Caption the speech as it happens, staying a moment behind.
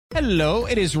Hello,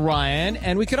 it is Ryan,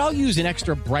 and we could all use an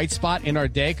extra bright spot in our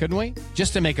day, couldn't we?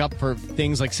 Just to make up for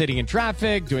things like sitting in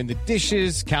traffic, doing the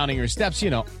dishes, counting your steps,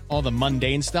 all the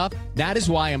mundane stuff. That is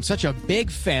why I'm such a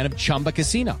big fan of Chumba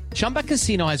Casino. Chumba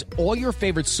Casino has all your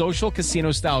favorite social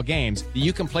casino-style games that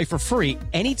you can play for free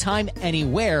anytime,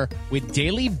 anywhere with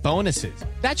daily bonuses.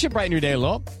 That should brighten your day a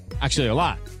little. Actually, a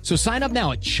lot. So sign up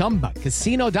now at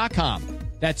ChumbaCasino.com.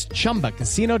 That's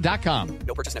ChumbaCasino.com.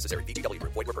 No purchase necessary. VGW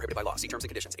Group. Void where prohibited by law. See terms and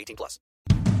conditions. 18+.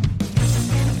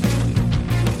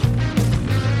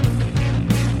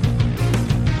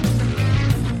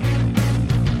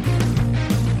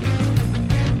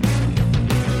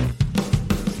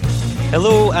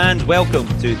 Hello and welcome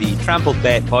to the Trampled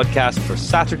Bet podcast for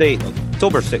Saturday,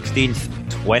 October 16th,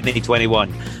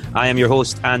 2021. I am your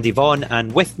host, Andy Vaughan,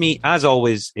 and with me, as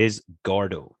always, is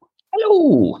Gordo.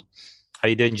 Hello. How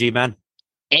you doing, G-Man?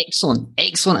 Excellent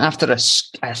after a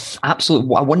absolute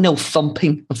 1-0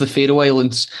 thumping of the Faroe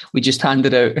Islands we just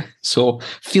handed out. So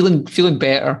feeling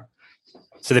better.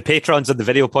 So the patrons of the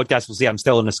video podcast will see I'm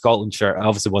still in a Scotland shirt. I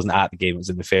obviously wasn't at the game, it was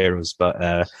in the Faroes, but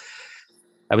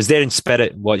I was there in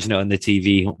spirit watching it on the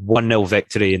TV. 1-0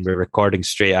 victory, and we're recording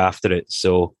straight after it.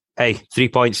 So, hey, 3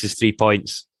 points is 3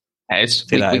 points. It is.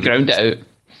 We ground it out.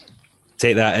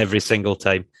 Take that every single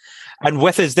time. And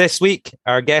with us this week,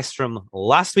 our guest from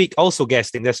last week, also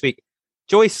guesting this week,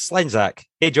 Joyce Slenzak.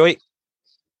 Hey, Joy.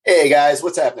 Hey, guys.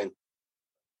 What's happening?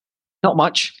 Not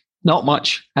much.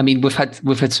 I mean, we've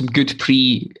had some good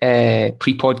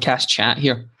pre-podcast chat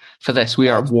here for this. We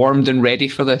are warmed and ready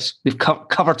for this. We've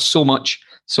covered so much.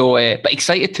 So, but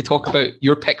excited to talk about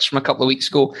your picks from a couple of weeks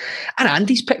ago and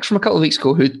Andy's picks from a couple of weeks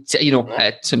ago, who,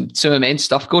 had some immense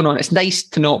stuff going on. It's nice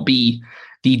to not be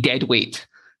the dead weight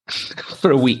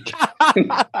for a week.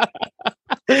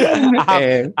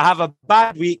 I have a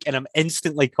bad week and I'm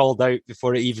instantly called out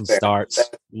before it even starts.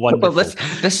 Wonderful. Well,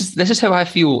 this is how I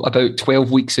feel about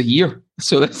 12 weeks a year.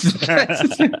 So it's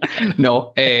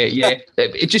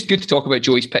just good to talk about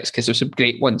Joey's picks because there's some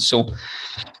great ones. So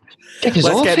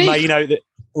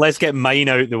let's get mine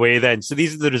out of the way then. So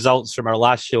these are the results from our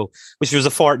last show, which was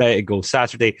a fortnight ago,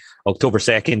 Saturday, October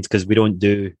 2nd, because we don't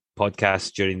do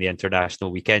podcasts during the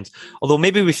international weekends. Although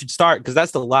maybe we should start, because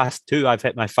that's the last two I've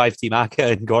hit my 5-team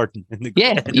ACCA and Gordon in the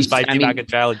 5-team ACCA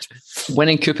challenge.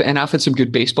 Winning Cooper, and I've had some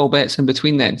good baseball bets in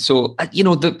between then. So,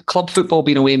 the club football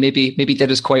being away maybe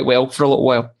did us quite well for a little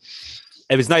while.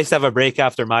 It was nice to have a break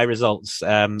after my results,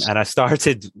 and I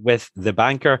started with the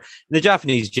banker in the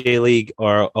Japanese J-League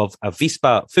of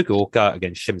Avispa Fukuoka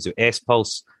against Shimizu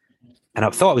S-Pulse. And I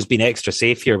thought I was being extra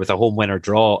safe here with a home winner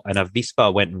draw, and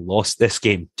Avispa went and lost this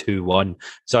game 2-1.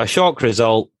 So a shock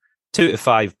result,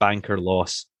 2-5 banker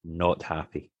loss, not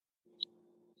happy.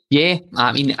 Yeah,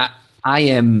 I mean,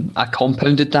 I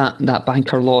compounded that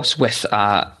banker loss with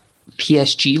a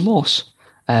PSG loss.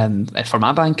 For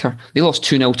my banker, they lost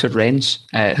 2-0 to Rennes,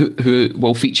 who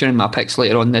will feature in my picks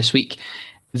later on this week.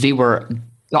 They were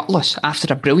gutless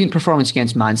after a brilliant performance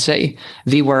against Man City.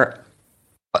 They were.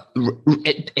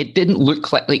 It didn't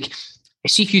look like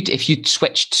see if you'd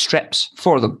switched strips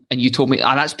for them and you told me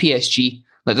that's PSG,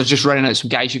 like they're just running out some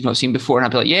guys you've not seen before, and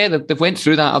I'd be like, yeah, they've went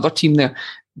through that other team there.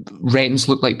 Rennes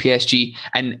look like PSG,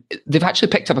 and they've actually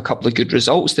picked up a couple of good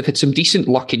results. They've had some decent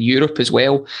luck in Europe as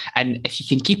well, and if you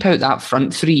can keep out that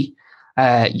front three,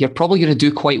 you're probably going to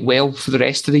do quite well for the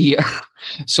rest of the year.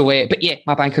 So, but yeah,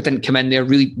 my banker didn't come in there.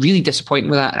 Really, really disappointing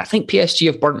with that. I think PSG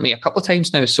have burnt me a couple of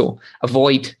times now, so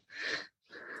avoid.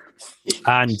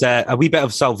 And a wee bit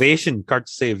of salvation,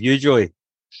 courtesy of you, Joey.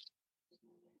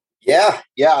 Yeah,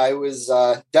 I was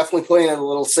definitely playing it a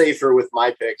little safer with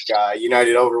my pick,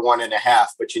 United over 1.5.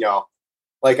 But,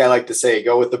 like I like to say,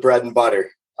 go with the bread and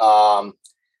butter.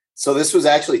 So this was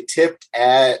actually tipped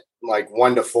at like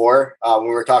 1-4 when we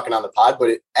were talking on the pod, but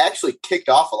it actually kicked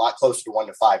off a lot closer to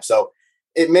 1-5. So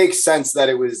it makes sense that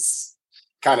it was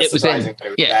kind of surprising that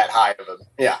it was that high of a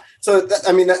So that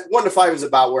 1-5 is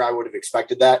about where I would have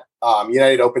expected that.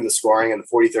 United opened the scoring in the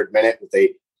 43rd minute with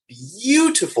a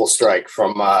beautiful strike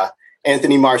from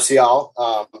Anthony Martial.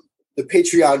 The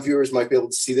Patreon viewers might be able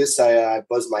to see this. I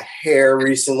buzzed my hair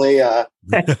recently.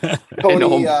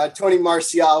 Tony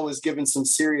Martial was giving some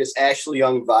serious Ashley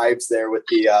Young vibes there with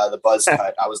the buzz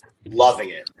cut. I was loving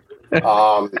it.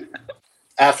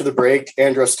 After the break,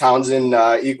 Andros Townsend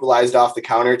equalized off the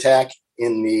counterattack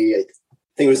in I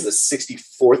think it was the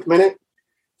 64th minute.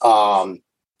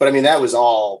 But I mean, that was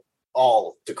all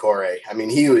Decore. I mean,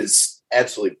 he was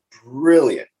absolutely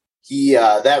brilliant.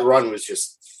 That run was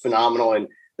just phenomenal. And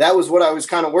that was what I was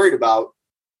kind of worried about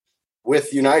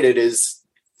with United is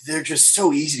they're just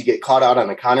so easy to get caught out on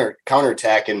the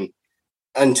counterattack. And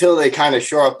until they kind of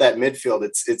shore up that midfield,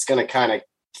 it's going to kind of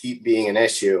keep being an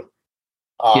issue.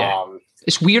 Yeah.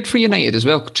 It's weird for United as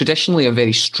well. Traditionally, a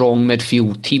very strong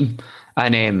midfield team,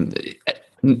 and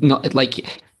not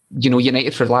like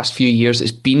United for the last few years,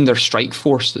 it's been their strike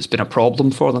force that's been a problem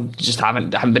for them. Just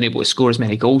haven't been able to score as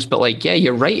many goals. But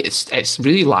you're right. It's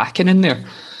really lacking in there.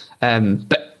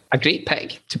 But a great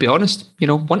pick, to be honest.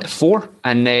 1-4,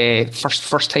 and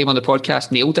first time on the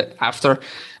podcast, nailed it after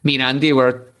me and Andy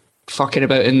were fucking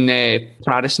about in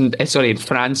France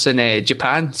and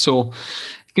Japan. So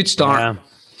good start. Yeah.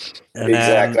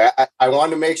 Exactly. I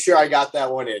wanted to make sure I got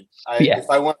that one in.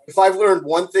 If I've learned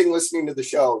one thing listening to the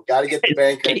show, got to get the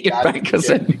banker. Get your bankers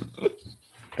in.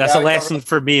 That's a lesson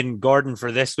for me and Gordon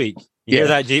for this week. You hear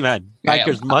that, G-Man?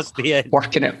 Bankers must be in.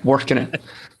 Working it.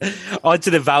 On to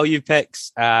the value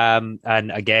picks. And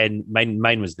again,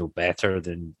 mine was no better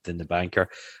than the banker.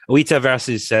 Oita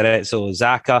versus Cerezo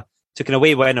Osaka. Took an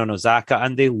away win on Osaka,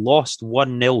 and they lost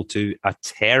 1-0 to a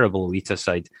terrible Oita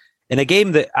side in a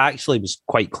game that actually was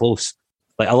quite close,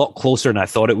 like a lot closer than I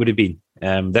thought it would have been.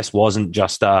 This wasn't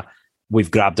just we've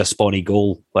grabbed a spawny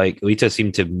goal. Like Oita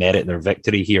seemed to merit their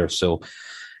victory here. So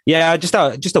yeah, just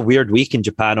a weird week in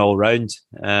Japan all round.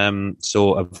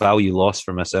 So a value loss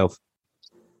for myself.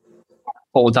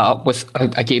 Followed that up with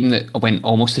a game that went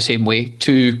almost the same way.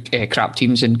 Two crap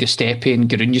teams in Giuseppe and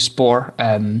Garunyaspor.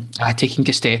 I had taken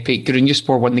Giuseppe.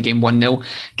 Garunyaspor won the game 1-0.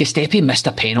 Giuseppe missed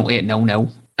a penalty at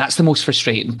 0-0. That's the most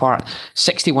frustrating part.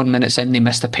 61 minutes in, they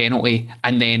missed a penalty,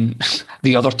 and then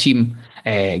the other team,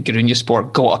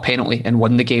 Garunyaspor, got a penalty and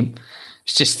won the game.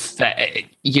 It's just that,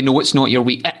 it's not your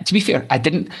week. To be fair, I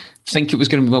didn't think it was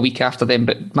going to be my week after them,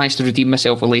 but managed to redeem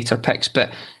myself with later picks.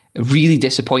 But really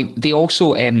disappointing. They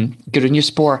also,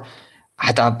 Garunyaspor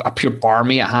had a pure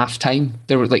barmy at half time.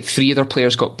 There were like 3 other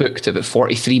players got booked about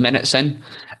 43 minutes in.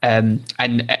 And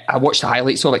I watched the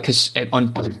highlights of it because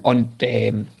on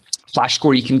Flash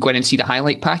Score, you can go in and see the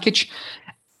highlight package.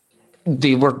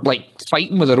 They were like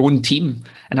fighting with their own team.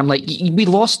 And I'm like, we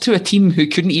lost to a team who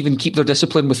couldn't even keep their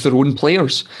discipline with their own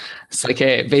players. It's like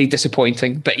very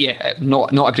disappointing. But yeah,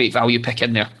 not a great value pick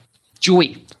in there.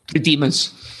 Joey, the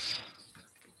Demons.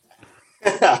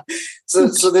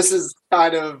 So this is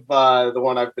kind of the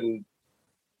one I've been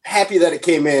happy that it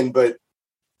came in, but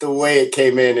the way it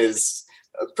came in is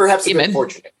perhaps a bit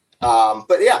fortunate.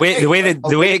 But yeah, the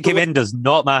way it came in does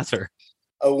not matter.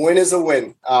 A win is a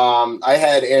win. I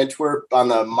had Antwerp on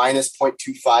the minus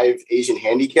 0.25 Asian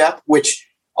handicap, which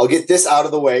I'll get this out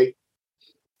of the way.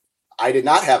 I did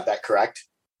not have that correct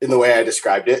in the way I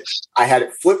described it. I had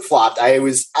it flip-flopped. I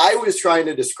was trying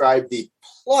to describe the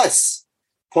plus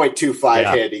 0.25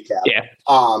 handicap.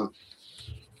 Yeah.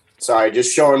 Sorry,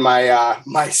 just showing my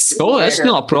my. Oh, that's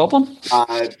not a problem.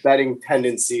 Betting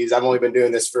tendencies. I've only been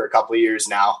doing this for a couple of years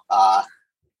now. I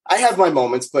have my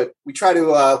moments, but we try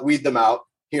to weed them out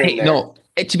here and there. No,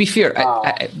 to be fair,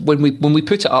 when we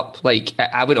put it up, like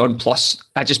I went on plus.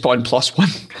 I just put on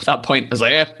 +1 at that point. I was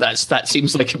like, that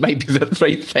seems like it might be the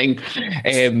right thing.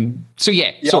 So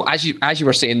yeah. So as you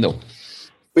were saying though.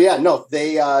 But yeah, no,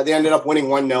 they ended up winning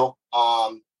 1-0.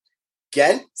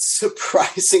 Again,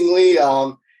 surprisingly,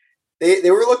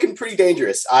 they were looking pretty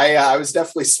dangerous. I was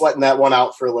definitely sweating that one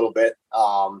out for a little bit.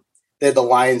 They had the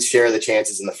Lions share the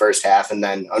chances in the first half, and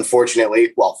then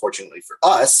fortunately for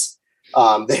us,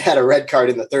 they had a red card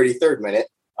in the 33rd minute.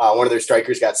 One of their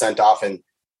strikers got sent off, and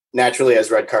naturally, as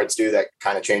red cards do, that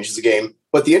kind of changes the game.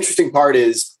 But the interesting part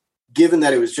is, given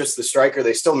that it was just the striker,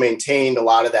 they still maintained a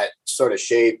lot of that sort of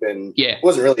shape, and it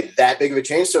wasn't really that big of a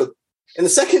change. So in the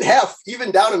second half,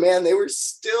 even down a man, they were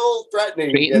still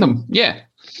threatening them. Yeah,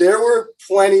 there were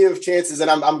plenty of chances, and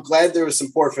I'm glad there was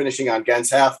some poor finishing on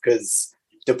Gent's half because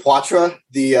De Poitre,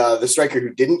 the striker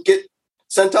who didn't get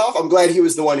sent off, I'm glad he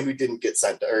was the one who didn't get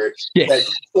sent, or the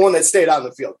one that stayed on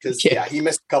the field because he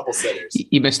missed a couple sitters.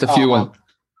 He missed a few ones.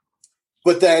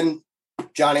 But then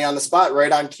Johnny on the spot,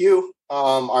 right on cue.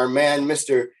 Our man,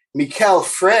 Mr. Mikel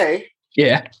Frey.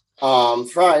 Yeah.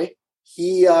 Frey.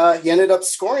 He ended up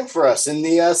scoring for us in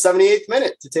the 78th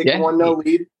minute to take a 1-0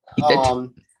 lead.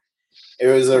 It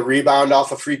was a rebound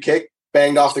off a free kick,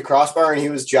 banged off the crossbar, and he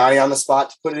was Johnny on the spot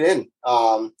to put it in.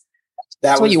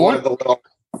 That was one of the little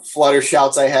flutter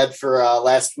shouts I had for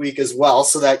last week as well.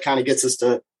 So that kind of gets us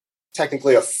to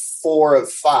technically a 4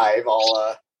 of 5.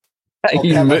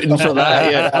 You're rooting for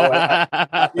that,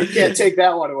 yeah. You can't take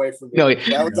that one away from me. No,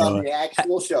 that was on the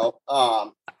actual show.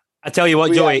 I tell you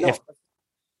what, Joey,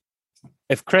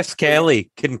 if Chris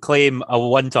Kelly can claim a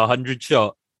 1 to 100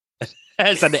 shot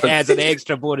as an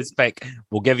extra bonus pick,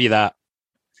 we'll give you that.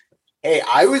 Hey,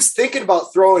 I was thinking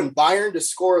about throwing Bayern to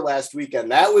score last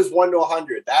weekend. That was 1 to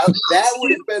 100. That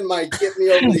would have been my get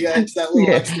me over the edge. That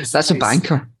little extra space. That's a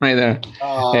banker right there.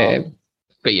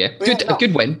 But yeah, a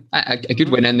good win, a good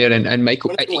win in there. And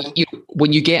Michael,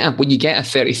 when you get a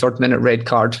 33rd minute red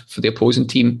card for the opposing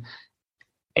team,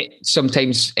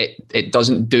 sometimes it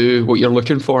doesn't do what you're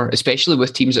looking for, especially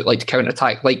with teams that like to counter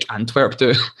attack, like Antwerp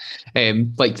do.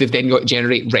 Like they've then got to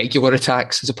generate regular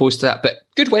attacks as opposed to that. But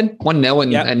good win,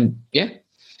 1-0, and yeah.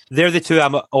 They're the two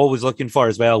I'm always looking for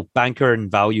as well, banker and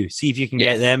value. See if you can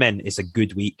get them in. It's a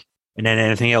good week. And then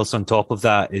anything else on top of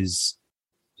that is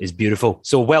beautiful.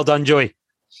 So well done, Joey.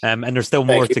 And there's still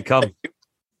more to come.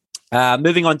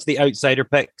 Moving on to the outsider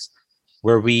picks,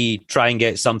 where we try and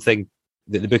get something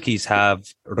that the bookies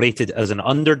have rated as an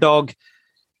underdog.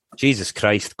 Jesus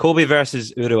Christ. Kobe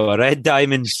versus Urawa. Red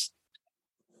Diamonds,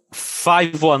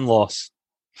 5-1 loss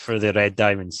for the Red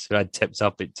Diamonds, who had tips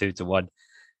up at 2-1.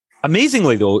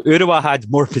 Amazingly, though, Urawa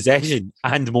had more possession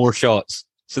and more shots.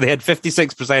 So they had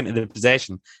 56% of the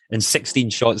possession and 16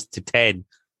 shots to 10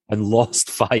 and lost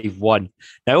 5-1.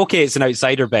 Now, okay, it's an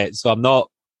outsider bet, so I'm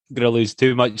not going to lose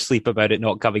too much sleep about it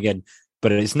not coming in.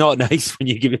 But it's not nice when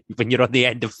you're on the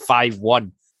end of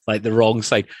 5-1, like the wrong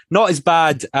side. Not as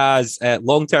bad as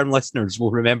long-term listeners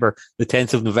will remember the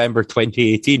 10th of November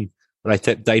 2018, where I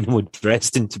tipped Dynamo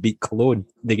Dresden to beat Cologne.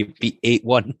 They get beat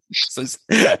 8-1. So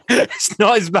it's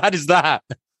not as bad as that.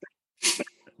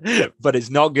 But it's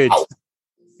not good.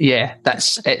 Yeah,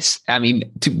 I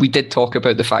mean, we did talk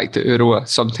about the fact that Urawa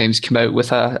sometimes come out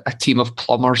with a team of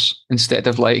plumbers instead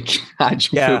of like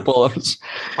actual footballers.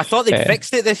 I thought they'd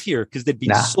fixed it this year because they'd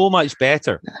been so much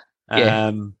better.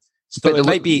 Yeah. So it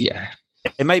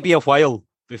might be a while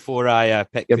before I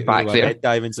pick the back there. Red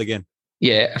Diamonds again.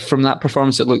 Yeah, from that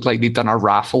performance, it looked like they'd done a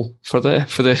raffle for the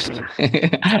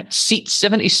seat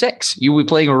 76. You will be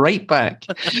playing right back.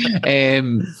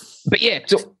 But yeah,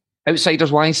 so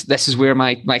outsiders wise, this is where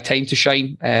my time to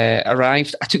shine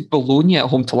arrived. I took Bologna at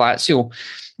home to Lazio.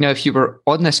 Now, if you were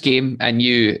on this game and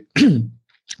you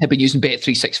had been using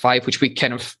Bet365, which we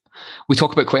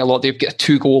talk about quite a lot, they've got a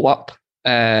 2-goal up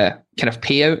kind of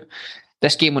payout.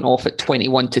 This game went off at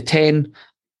 21-10.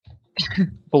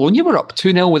 Bologna were up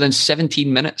 2-0 within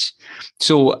 17 minutes.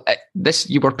 So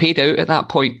you were paid out at that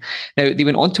point. Now, they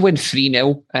went on to win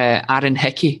 3-0. Aaron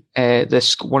Hickey,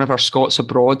 one of our Scots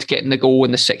abroad, getting the goal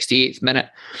in the 68th minute.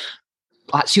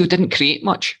 Lazio didn't create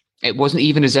much. It wasn't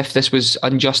even as if this was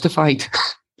unjustified.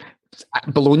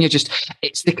 Bologna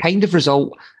it's the kind of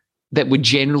result that would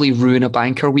generally ruin a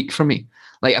banker week for me.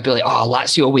 Like, I'd be like,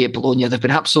 Lazio away at Bologna, they've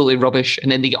been absolutely rubbish.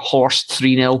 And then they get horsed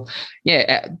 3-0.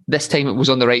 Yeah, this time it was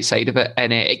on the right side of it,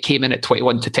 and it came in at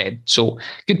 21-10. So,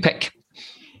 good pick.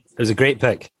 It was a great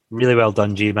pick. Really well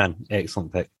done, G-Man.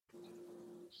 Excellent pick.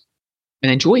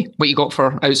 And enjoy what you got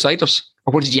for outsiders.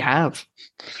 Or what did you have?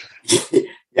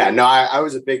 Yeah, no, I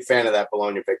was a big fan of that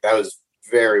Bologna pick. That was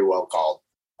very well called.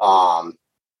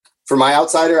 For my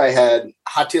outsider, I had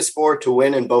Hatayspor to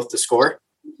win and both to score.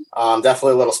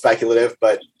 Definitely a little speculative,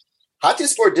 but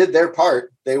Hatayspor did their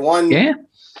part. They won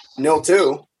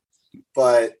 0-2,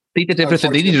 but they did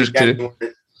everything they needed to.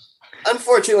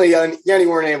 Unfortunately, Yanni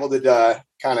weren't able to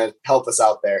kind of help us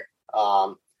out there.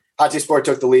 Hatayspor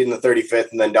took the lead in the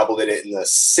 35th and then doubled it in the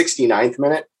 69th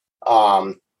minute.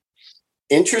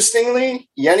 Interestingly,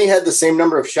 Yanni had the same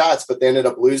number of shots, but they ended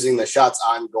up losing the shots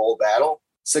on goal battle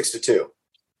 6-2.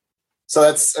 So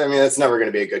that's never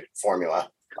going to be a good formula.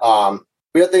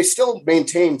 But they still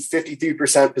maintained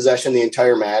 53% possession the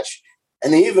entire match,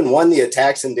 and they even won the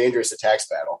attacks and dangerous attacks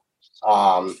battle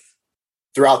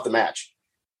throughout the match.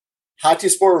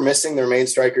 Hatayspor were missing their main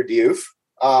striker, Diouf,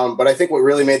 but I think what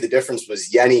really made the difference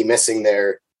was Yeni missing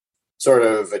their sort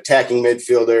of attacking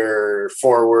midfielder,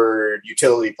 forward,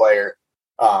 utility player,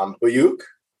 Bayuk.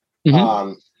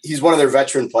 Mm-hmm. He's one of their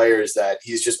veteran players that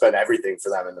he's just been everything for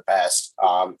them in the past.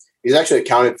 He's actually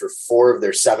accounted for 4 of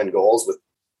their 7 goals with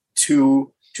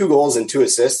two goals and 2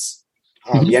 assists.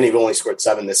 Yeni only scored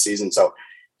 7 this season. So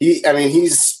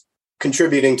he's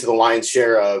contributing to the lion's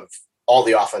share of all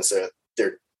the offense that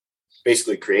they're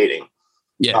basically creating.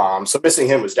 Yeah. So missing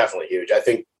him was definitely huge. I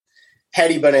think had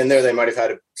he been in there, they might have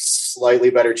had a slightly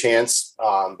better chance.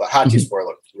 But Hatayspor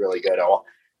looked really good.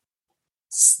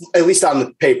 At least on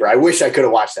the paper. I wish I could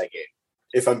have watched that game,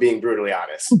 if I'm being brutally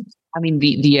honest. I mean,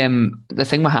 the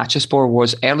thing with Hatayspor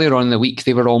was earlier on in the week,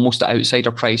 they were almost at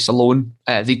outsider price alone.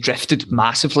 They drifted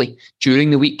massively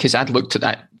during the week because I'd looked at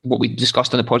that, what we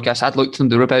discussed on the podcast. I'd looked at them,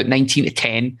 they were about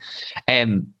 19-10,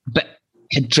 but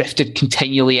had drifted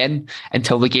continually in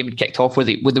until the game had kicked off where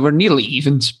they were nearly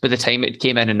evens by the time it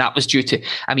came in. And that was due to,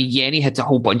 Yeni had a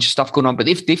whole bunch of stuff going on, but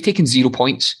they've taken 0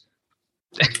 points.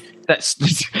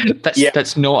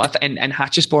 That's not, and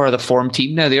Hatayspor are the form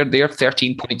team now. They're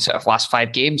 13 points out of last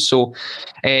 5 games. So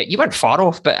you weren't far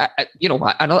off, but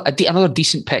another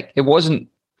decent pick. It wasn't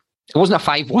It wasn't a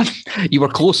 5-1. You were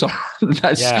closer.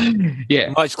 Yeah.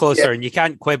 Much closer, Yeah. and you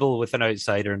can't quibble with an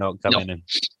outsider not coming in.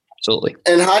 Absolutely.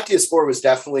 And Hattiespor was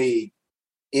definitely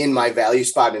in my value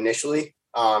spot initially.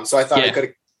 So I thought I could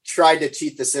have tried to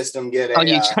cheat the system, get a.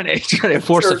 You're trying to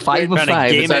force a 5 of 5.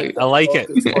 I like it.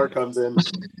 Score comes in.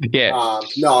 Yeah.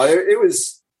 No, it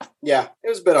was a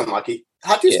bit unlucky.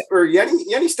 Hattiespor,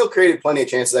 Jenny still created plenty of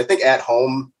chances. I think at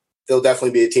home they'll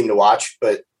definitely be a team to watch,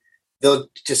 but they'll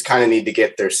just kind of need to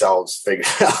get themselves figured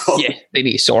out. Yeah, they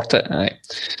need to sort it. All right.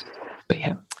 But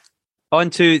yeah. On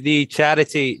to the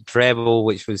charity treble,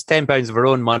 which was £10 of our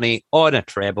own money on a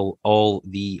treble. All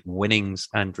the winnings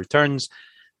and returns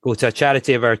go to a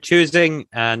charity of our choosing,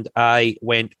 and I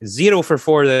went 0 for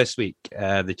 4 this week.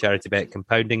 The charity bet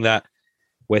compounding that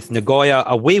with Nagoya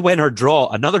away winner draw,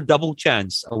 another double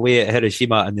chance away at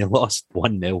Hiroshima, and they lost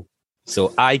 1-0.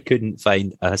 So I couldn't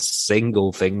find a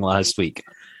single thing last week.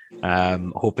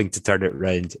 Hoping to turn it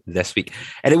around this week.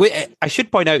 And I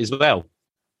should point out as well,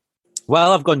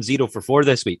 while I've gone 0 for 4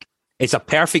 this week, it's a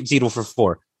perfect 0 for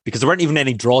 4 because there weren't even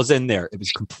any draws in there. It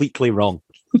was completely wrong.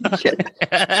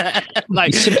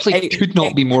 It simply could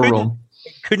not be more wrong.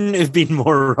 It couldn't have been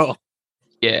more wrong.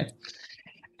 Yeah.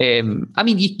 I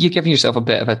mean, you're giving yourself a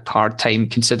bit of a hard time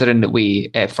considering that we,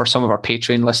 for some of our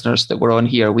Patreon listeners that were on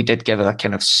here, we did give a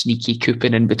kind of sneaky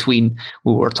coupon in between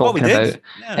we were talking about.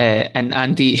 Yeah. And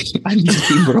Andy's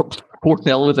team were up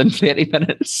 4-0 within 30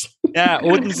 minutes. Yeah,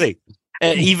 Odensey.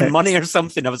 Even money or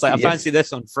something. I was like, I fancy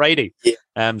this on Friday.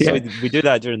 So we do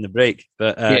that during the break.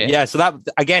 But so that,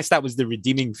 I guess that was the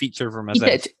redeeming feature for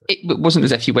myself. It wasn't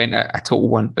as if you went a total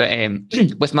one, but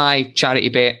with my charity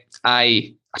bet,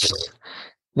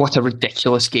 what a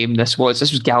ridiculous game this was.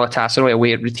 This was Galatasaray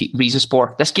away at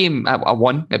Rizespor. This game I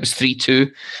won. It was 3-2.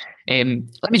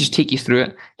 Let me just take you through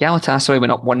it. Galatasaray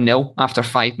went up 1-0 after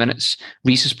 5 minutes.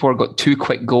 Rizespor got 2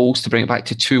 quick goals to bring it back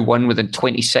to 2-1 within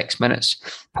 26 minutes.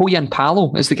 Poyan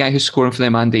Palo is the guy who's scoring for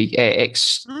them, and the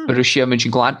ex-Borussia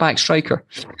Mönchengladbach striker.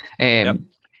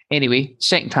 Anyway,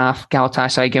 second half,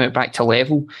 Galatasaray gave it back to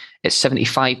level at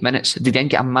 75 minutes. They then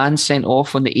get a man sent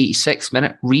off on the 86th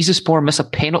minute. Rizespor miss a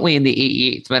penalty in the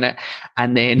 88th minute.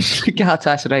 And then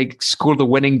Galatasaray scored the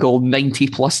winning goal 90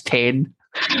 plus 10.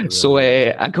 So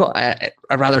I got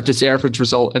a rather deserved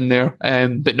result in there.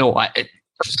 But no,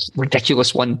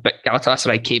 ridiculous one. But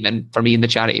Galatasaray came in for me in the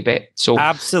charity bet. So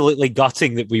absolutely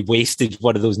gutting that we wasted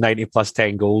one of those 90 plus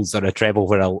 10 goals on a treble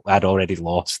where I'd already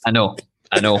lost. I know.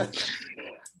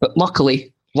 But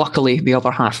luckily, the other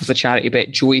half of the charity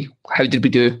bet, Joey, how did we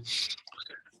do?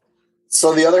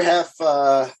 So the other half,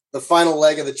 the final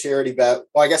leg of the charity bet.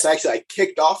 Well, I guess actually I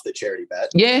kicked off the charity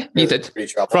bet. Yeah, you did.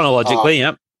 Chronologically,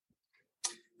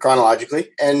 Chronologically.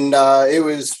 And it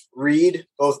was Reed,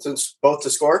 both to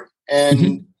score.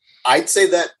 And I'd say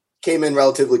that came in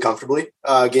relatively comfortably.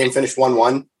 Game finished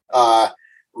 1-1.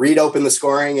 Reed opened the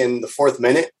scoring in the 4th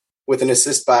minute with an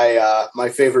assist by my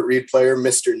favorite Reed player,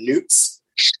 Mr. Newts.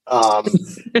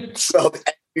 Spelled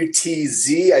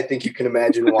N-U-T-Z. I think you can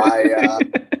imagine why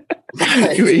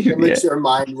my immature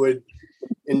mind would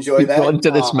enjoy that. On to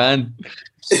this man.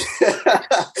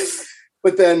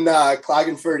 But then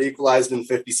Klagenfurt equalized in the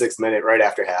 56th minute right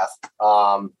after half.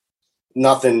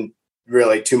 Nothing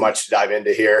really too much to dive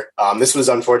into here. This was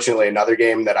unfortunately another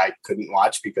game that I couldn't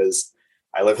watch because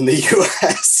I live in the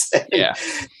U.S.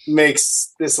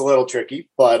 Makes this a little tricky.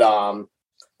 But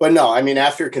no, I mean,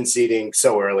 after conceding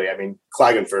so early, I mean,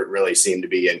 Klagenfurt really seemed to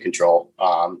be in control.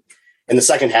 In the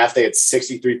second half, they had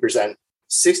 63%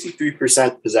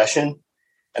 possession,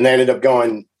 and they ended up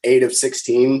going 8 of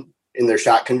 16 in their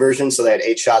shot conversion. So they had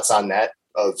 8 shots on net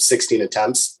of 16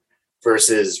 attempts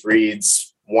versus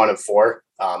Reed's 1 of 4.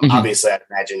 Obviously, I'd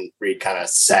imagine Reed kind of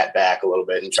sat back a little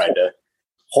bit and tried to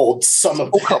hold some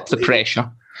of up the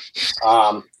pressure.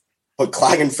 But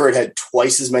Klagenfurt had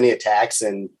twice as many attacks,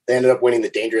 and they ended up winning the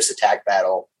dangerous attack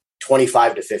battle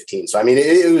 25-15. So, I mean,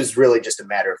 it was really just a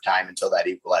matter of time until that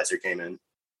equalizer came in.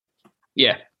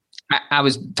 Yeah. I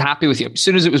was happy with you. As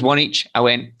soon as it was 1 each, I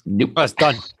went, nope. That's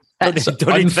done. Don't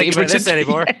even think about this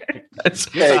anymore.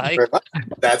 That's why I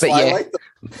like them.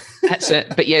 That's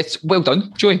it. But yeah, it's well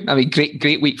done, Joey. I mean,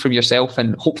 great week from yourself,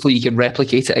 and hopefully you can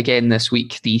replicate it again this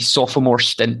week, the sophomore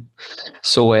stint.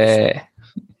 So,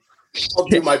 I'll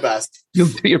do my best. You'll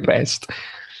do your best.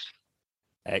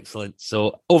 Excellent.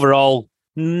 So overall,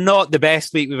 not the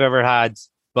best week we've ever had,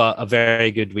 but a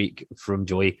very good week from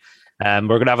Joey. We're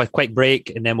going to have a quick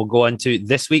break and then we'll go on to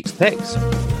this week's picks.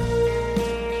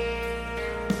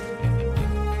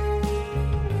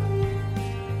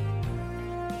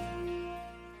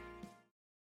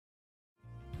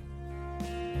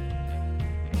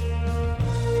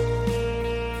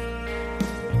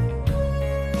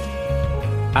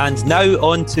 And now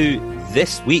on to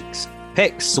this week's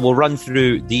picks. So we'll run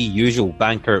through the usual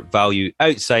banker value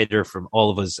outsider from all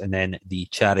of us and then the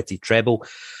charity treble.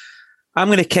 I'm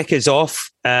going to kick us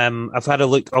off. I've had a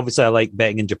look. Obviously, I like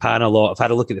betting in Japan a lot. I've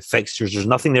had a look at the fixtures. There's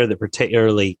nothing there that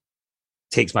particularly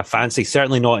takes my fancy,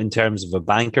 certainly not in terms of a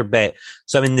banker bet.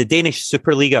 So I'm in the Danish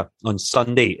Superliga on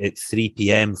Sunday at 3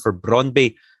 p.m. for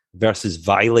Brøndby versus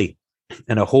Vejle.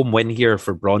 And a home win here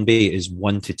for Brøndby is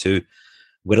 1-2.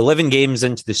 We're 11 games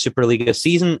into the Superliga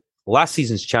season. Last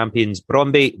season's champions,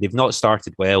 Brøndby, they've not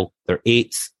started well. They're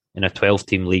 8th in a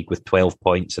 12-team league with 12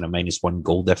 points and a -1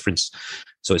 goal difference.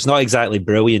 So it's not exactly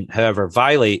brilliant. However,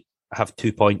 Vejle have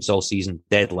 2 points all season,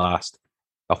 dead last.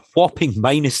 A whopping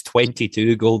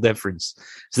 -22 goal difference.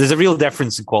 So there's a real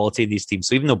difference in quality in these teams.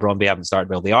 So even though Brøndby haven't started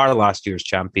well, they are last year's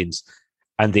champions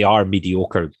and they are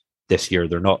mediocre this year.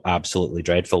 They're not absolutely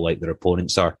dreadful like their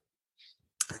opponents are.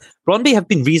 Brøndby have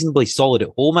been reasonably solid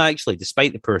at home, actually,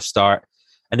 despite the poor start.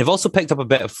 And they've also picked up a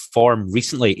bit of form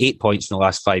recently, 8 points in the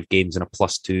last 5 games and a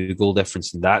 +2 goal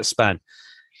difference in that span.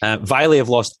 Vejle have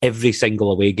lost every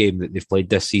single away game that they've played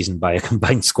this season by a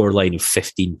combined scoreline of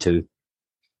 15-2.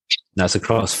 That's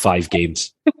across 5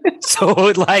 games. So,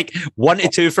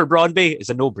 1-2 for Brøndby is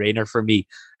a no-brainer for me.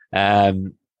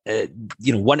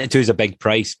 1-2 is a big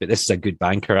price, but this is a good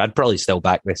banker. I'd probably still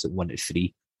back this at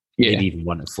 1-3, maybe even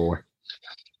 1-4.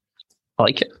 I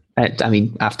like it. I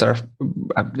mean,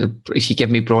 if you give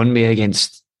me Brøndby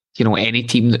against, any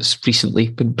team that's recently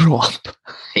been brought up,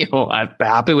 I'd be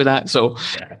happy with that. So,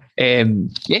 I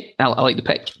like the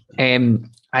pick.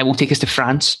 I will take us to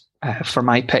France for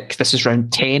my pick. This is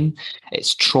round 10.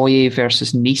 It's Troyes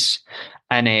versus Nice.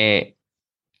 And I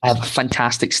have a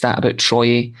fantastic stat about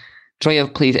Troyes. Troyes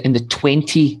have played in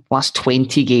the last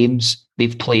 20 games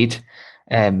they've played.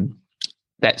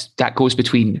 That goes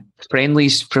between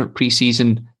friendlies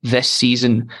pre-season, this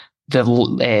season, the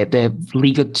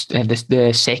Liga,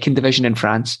 the second division in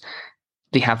France.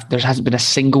 There hasn't been a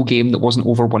single game that wasn't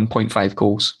over 1.5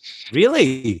 goals.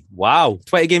 Really? Wow.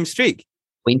 20-game streak.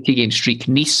 20-game streak.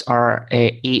 Nice are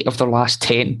 8 of their last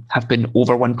 10 have been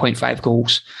over 1.5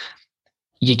 goals.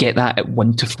 You get that at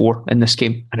 1-4 in this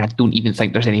game, and I don't even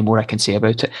think there's any more I can say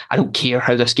about it. I don't care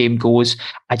how this game goes.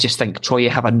 I just think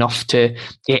Troyes have enough to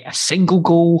get a single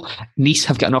goal. Nice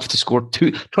have got enough to score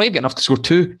 2. Troyes have got enough to score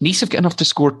 2. Nice have got enough to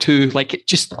score 2. I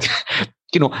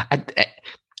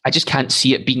just can't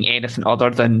see it being anything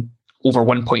other than over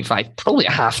 1.5, probably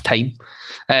at half time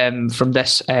from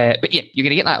this. But yeah, you're going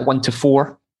to get that at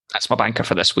 1-4. That's my banker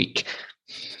for this week.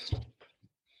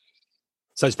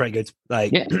 Sounds pretty good.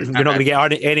 You're not going to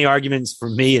get any arguments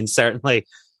from me, and certainly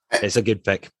it's a good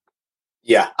pick.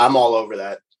 Yeah, I'm all over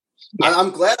that. Yeah.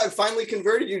 I'm glad I finally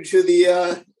converted you to the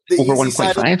over easy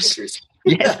side of the pictures.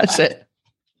 Yeah, that's it.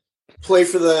 Play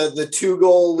for the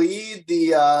 2-goal lead,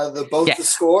 the the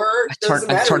score.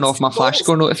 I turn off my flash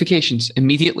score notifications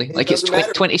immediately. It's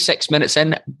 26 minutes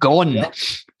in, gone. Yeah.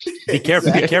 Be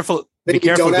careful. Be careful. Be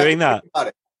careful doing that.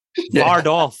 Barred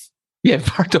off. Yeah,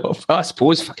 part of, I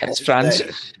suppose. It's France.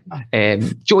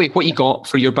 Joey, what you got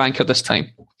for your banker this time?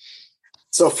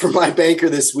 So for my banker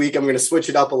this week, I'm going to switch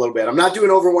it up a little bit. I'm not doing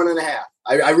over 1.5.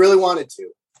 I really wanted to,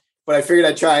 but I figured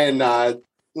I'd try and at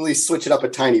least switch it up a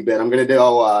tiny bit. I'm going to do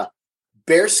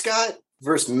Beerschot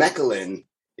versus Mechelen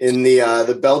in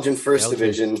the Belgian First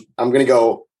Division. I'm going to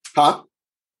go, huh?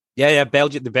 Yeah,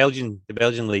 Belgium, the Belgian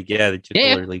league. Yeah, the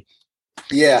Jupiler league.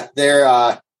 Yeah,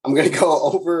 they're. I'm going to go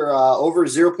over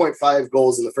 0.5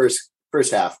 goals in the first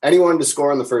half. Anyone to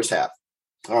score in the first half.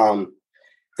 I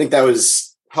think that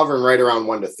was hovering right around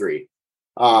 1-3.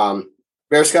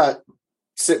 Beerschot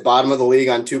sit bottom of the league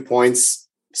on 2 points,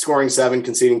 scoring 7,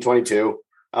 conceding 22.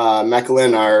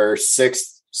 Mechelen are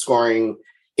 6th, scoring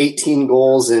 18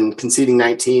 goals and conceding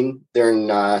 19.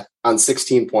 They're on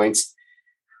 16 points.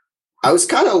 I was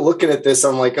kind of looking at this.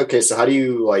 I'm like, okay, so how do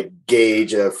you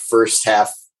gauge a first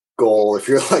half goal if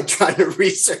you're trying to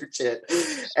research it?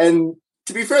 And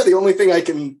to be fair, the only thing I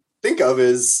can think of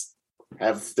is,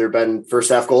 have there been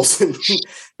first half goals in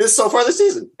this so far this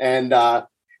season? And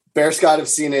Beerschot have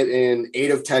seen it in 8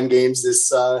 of 10 games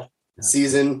this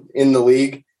season in the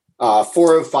league,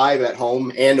 4 of 5 at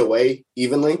home and away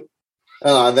evenly.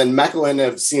 Then Mechelen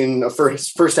have seen a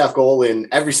first half goal in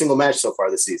every single match so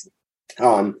far this season.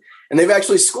 And they've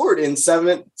actually scored in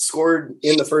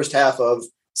the first half of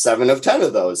 7 of 10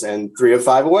 of those and 3 of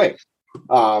 5 away.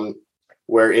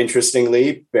 Where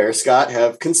interestingly, Beerschot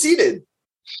have conceded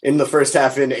in the first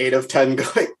half in 8 of 10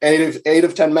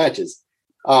 matches.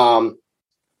 Not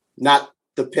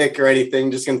the pick or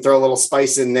anything, just going to throw a little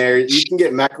spice in there. You can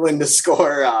get Mechelen to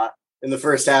score in the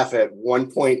first half at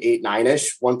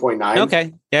 1.89-ish, 1.9.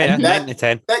 Okay. Yeah. 9 to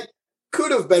 10. That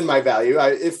could have been my value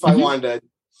if I wanted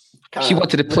to. If you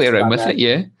wanted to play around with it,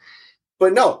 yeah.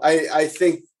 But no, I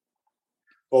think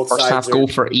both first sides half goal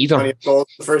for either. Goals.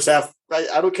 The first half,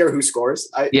 I don't care who scores.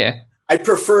 I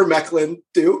prefer Mechelen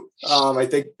too. I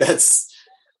think that's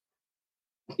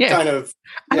kind of.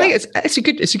 I think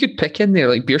it's a good pick in there.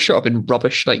 Like Beerschot have been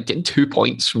rubbish. Like getting 2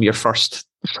 points from your first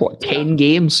 10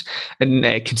 games and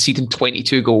conceding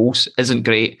 22 goals isn't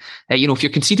great. If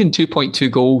you're conceding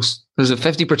 2.2 goals, there's a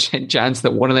 50% chance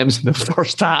that one of them is in the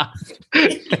first half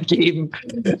game.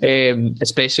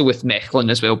 Especially with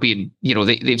Mechelen as well being,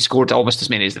 they've scored almost as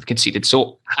many as they've conceded.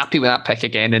 So happy with that pick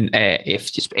again. And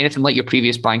if just anything like your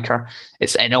previous banker,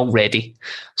 it's in already.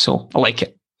 So I like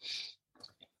it.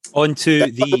 On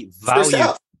to the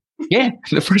value. Yeah,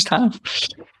 the first half.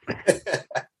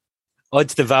 On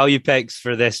to the value picks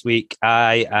for this week.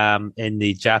 I am in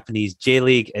the Japanese J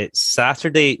League. It's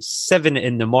Saturday, 7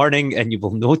 a.m, and you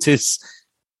will notice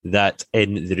that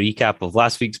in the recap of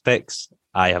last week's picks,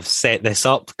 I have set this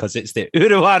up because it's the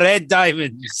Urawa Red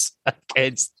Diamonds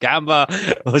against Gamba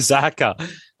Osaka.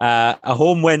 A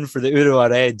home win for the Urawa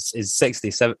Reds is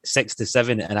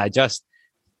 6-7, and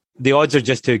the odds are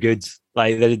just too good.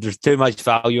 Like there's too much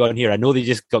value on here. I know they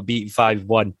just got beat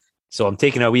 5-1, so I'm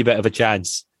taking a wee bit of a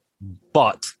chance.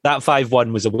 But that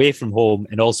 5-1 was away from home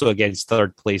and also against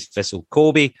third place Vissel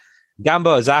Kobe. Gamba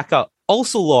Osaka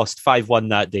also lost 5-1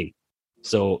 that day,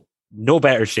 so no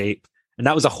better shape. And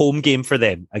that was a home game for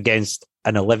them against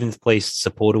an 11th place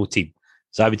Sapporo team.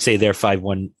 So I would say their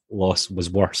 5-1 loss was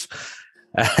worse.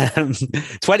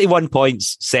 21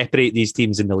 points separate these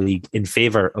teams in the league in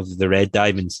favour of the Red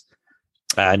Diamonds.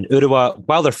 And Urawa,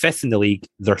 while they're fifth in the league,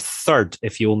 they're third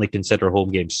if you only consider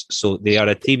home games. So they are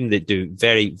a team that do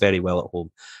very, very well at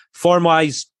home.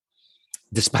 Form-wise,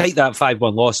 despite that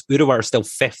 5-1 loss, Urawa are still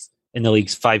fifth in the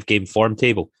league's 5-game form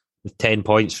table with 10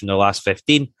 points from the last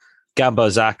 15. Gamba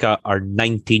Osaka are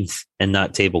 19th in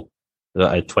that table,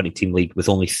 a 20-team league with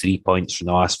only 3 points from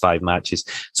the last 5 matches.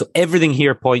 So everything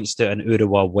here points to an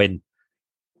Urawa win,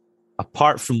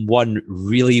 apart from one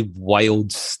really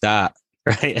wild stat.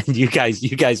 Right, and you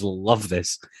guys will love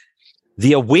this.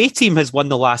 The away team has won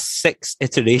the last 6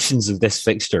 iterations of this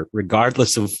fixture,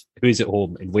 regardless of who's at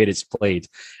home and where it's played.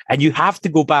 And you have to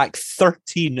go back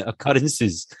 13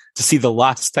 occurrences to see the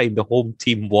last time the home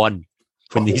team won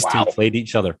when these two played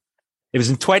each other. It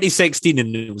was in 2016,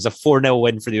 and it was a 4-0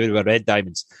 win for the Urawa Red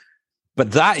Diamonds.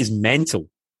 But that is mental.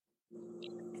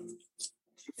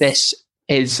 This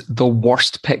is the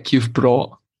worst pick you've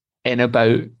brought in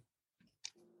about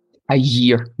a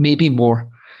year, maybe more.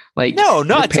 Like no,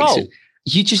 not at all.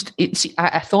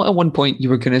 I thought at one point you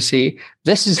were going to say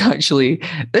this is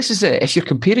if you're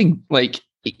comparing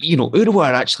Urawa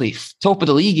are actually top of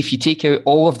the league if you take out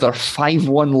all of their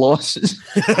 5-1 losses.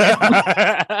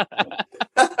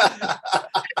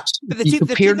 But you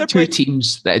compared two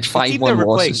teams that had 5-1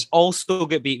 losses. Also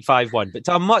get beat 5-1, but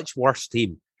to a much worse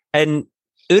team. And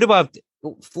Urawa,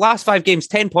 last 5 games,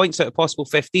 10 points out of possible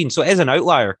 15, so it is an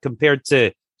outlier compared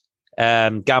to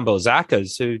Gamba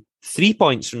Osaka's, who 3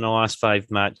 points from the last 5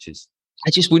 matches.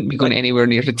 I just wouldn't be going anywhere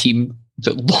near the team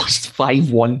that lost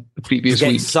 5-1 the previous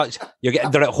week.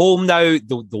 They're at home now.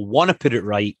 They'll want to put it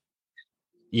right.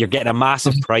 You're getting a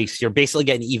massive price. You're basically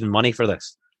getting even money for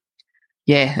this.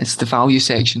 Yeah, it's the value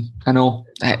section. I know.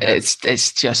 It's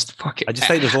just fucking. I just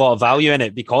think there's a lot of value in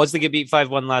it because they get beat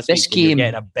 5-1 last week. This game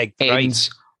you're getting a big price.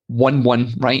 Ends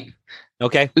 1-1, right?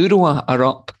 Okay. Urawa are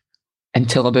up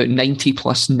until about 90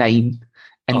 plus 9,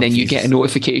 and then you get a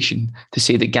notification to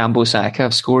say that Gamba Osaka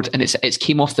have scored, and it's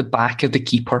came off the back of the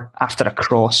keeper after a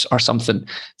cross or something.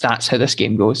 That's how this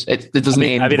game goes. It doesn't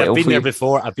end well. I've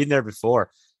been there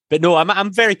before, but no,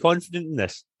 I'm very confident in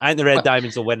this. I think the Red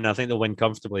Diamonds will win, and I think they'll win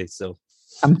comfortably. So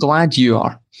I'm glad you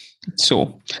are.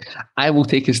 So I will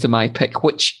take us to my pick,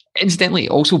 which incidentally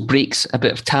also breaks a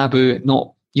bit of taboo,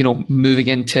 not moving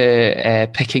into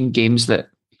picking games that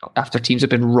after teams have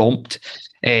been romped.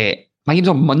 My game's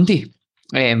on Monday,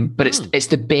 but it's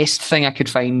the best thing I could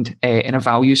find in a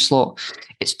value slot.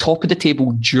 It's top of the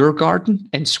table Djurgården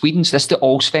in Sweden. So this is the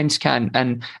Allsvenskan,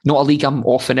 and not a league I'm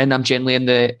often in. I'm generally in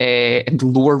the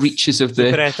lower reaches of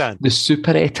the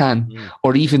Superettan,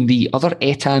 or even the other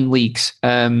Etan leagues.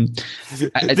 The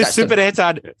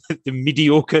Superettan, the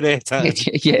mediocre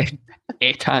Etan. Yeah,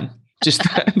 Etan. Just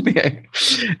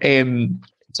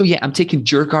so yeah, I'm taking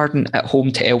Djurgården at home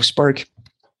to Elfsborg.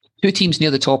 2 teams near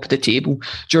the top of the table.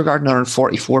 Djurgården are on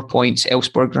 44 points.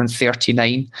 Elfsborg are on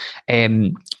 39.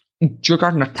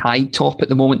 Djurgården are tied top at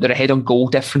the moment. They're ahead on goal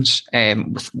difference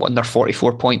with under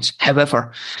 44 points.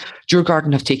 However,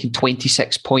 Djurgården have taken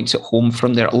 26 points at home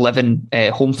from their 11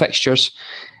 home fixtures.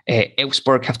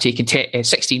 Elfsborg have taken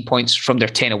 16 points from their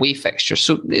 10 away fixtures,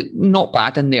 so not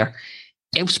bad in there.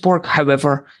 Elfsborg,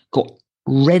 however, got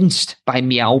rinsed by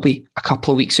Mjällby a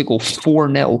couple of weeks ago,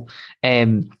 4-0.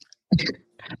 And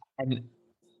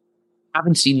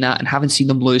haven't seen that, and haven't seen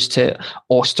them lose to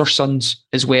Ostersunds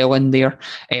as well in there.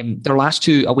 Their last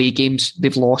 2 away games,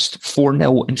 they've lost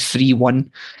 4-0 and 3-1.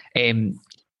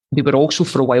 They were also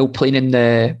for a while playing in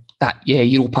that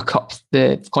Europa Cup,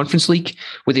 the Conference League,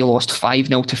 where they lost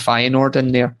 5-0 to Feyenoord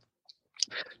in there.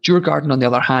 Djurgården, on the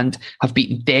other hand, have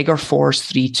beaten Degerfors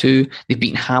 3-2. They've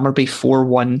beaten Hammarby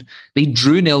 4-1. They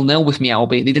drew 0-0 with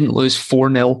Mjällby. They didn't lose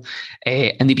 4-0.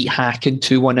 And they beat Häcken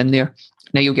 2-1 in there.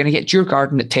 Now, you're going to get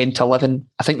Djurgården at 10-11.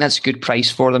 I think that's a good price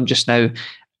for them just now.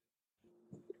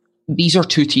 These are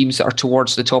 2 teams that are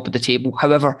towards the top of the table.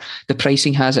 However, the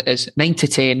pricing has it as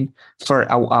 9-10 for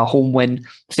a home win,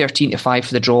 13-5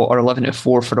 for the draw, or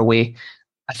 11-4 for away.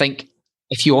 I think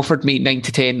if you offered me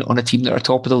 9-10 on a team that are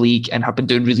top of the league and have been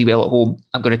doing really well at home,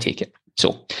 I'm going to take it.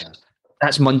 So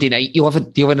that's Monday night. You'll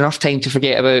have enough time to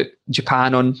forget about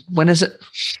Japan on, when is it?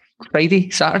 Friday?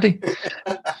 Saturday?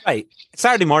 Right.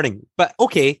 Saturday morning. But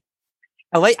okay.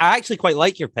 I actually quite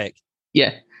like your pick.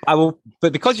 Yeah. I will,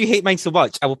 but because you hate mine so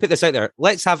much, I will put this out there.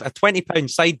 Let's have a £20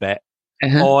 side bet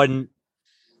on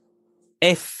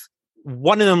if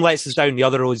one of them lets us down, the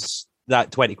other owes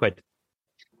that 20 quid.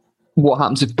 What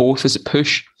happens if both? Is it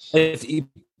push? If you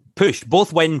push,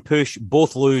 both win, push,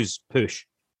 both lose, push.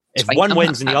 If one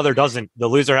wins and the other doesn't, the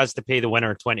loser has to pay the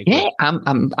winner 20 quid. Yeah,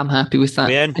 I'm happy with that.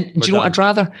 And do you know what I'd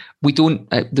rather? We don't.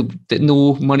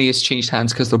 No money has changed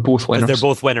hands because they're both winners. They're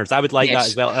both winners. I would like that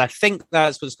as well, and I think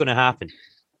that's what's going to happen.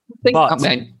 But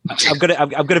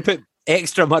I'm gonna put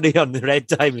extra money on the Red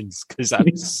Diamonds because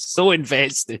I'm so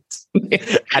invested,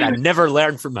 and I never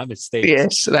learn from my mistakes.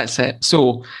 Yes, that's it.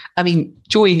 So, I mean,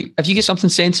 Joey, have you got something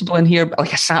sensible in here,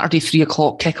 like a Saturday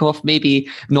 3:00 kickoff? Maybe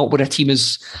not where a team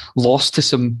is lost to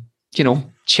some,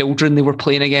 children they were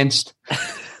playing against.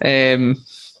 What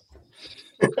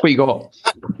you got?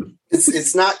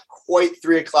 It's not quite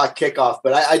 3:00 kickoff,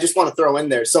 but I just want to throw in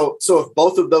there. So if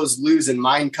both of those lose and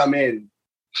mine come in,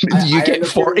 you get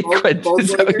 40 quid.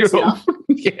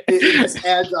 It just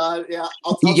adds on. Yeah,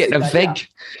 you get a vig.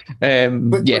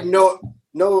 But no.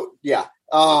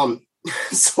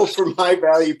 So for my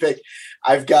value pick,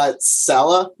 I've got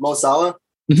Mo Salah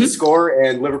to score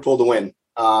and Liverpool to win.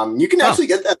 You can actually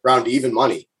get that around even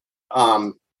money,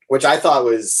 which I thought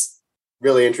was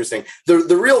really interesting.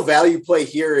 The real value play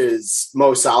here is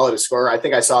Mo Salah to score. I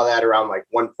think I saw that around like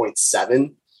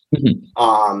 1.7.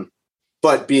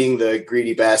 But being the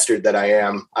greedy bastard that I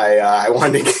am, I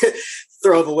wanted to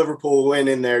throw the Liverpool win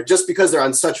in there just because they're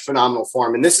on such phenomenal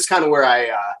form. And this is kind of where I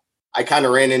kind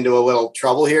of ran into a little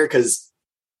trouble here because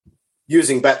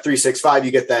using Bet365,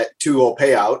 you get that 2-goal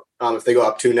payout if they go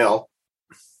up 2-0.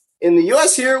 In the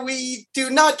US here, we do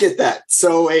not get that.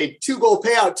 So a 2-goal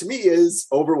payout to me is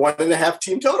over 1.5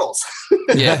 team totals.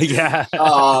 Yeah.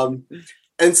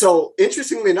 And so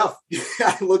interestingly enough,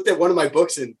 I looked at one of my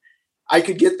books and I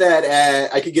could get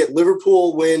that I could get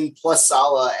Liverpool win plus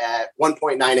Salah at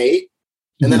 1.98.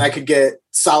 And then I could get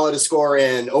Salah to score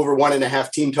and over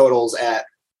 1.5 team totals at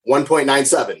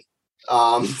 1.97.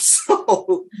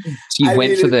 So you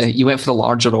went for the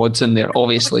larger odds in there,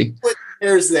 obviously.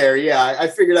 There's there. Yeah. I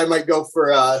figured I might go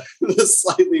for the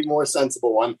slightly more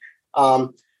sensible one.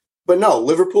 But no,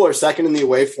 Liverpool are second in the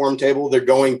away form table. They're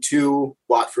going to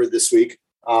Watford this week,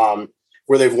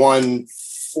 where they've won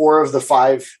 4 of the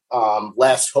 5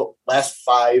 last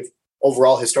 5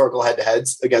 overall historical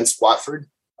head-to-heads against Watford.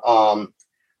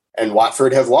 And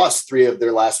Watford have lost 3 of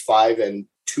their last 5 and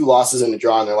 2 losses and a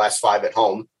draw in their last 5 at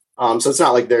home. So it's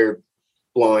not like they're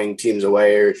blowing teams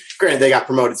away. Or granted, they got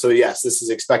promoted. So yes, this is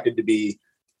expected to be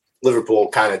Liverpool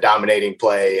kind of dominating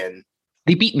play. And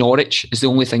they beat Norwich is the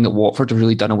only thing that Watford have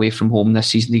really done away from home this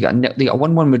season. They got a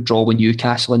 1-1 withdrawal with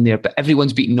Newcastle in there, but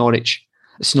everyone's beaten Norwich.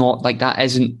 It's not like that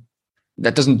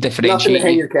doesn't differentiate. Nothing to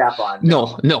hang your cap on.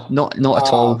 No, not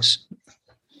at all.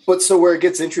 But so where it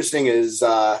gets interesting is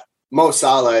Mo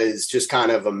Salah is just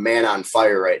kind of a man on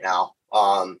fire right now.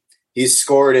 He's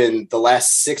scored in the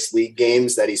last 6 league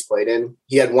games that he's played in.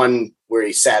 He had one where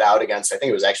he sat out against, I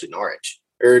think it was actually Norwich.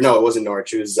 Or no, it wasn't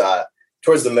Norwich. It was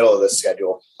towards the middle of the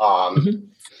schedule. But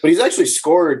he's actually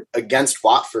scored against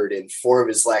Watford in 4 of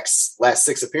his last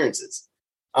 6 appearances.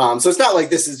 So it's not like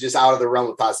this is just out of the realm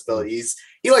of possibilities.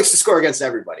 He likes to score against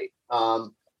everybody,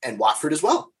 and Watford as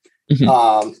well.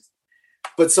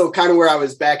 But so kind of where I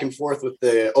was back and forth with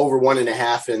the over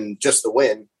 1.5 and just the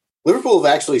win, Liverpool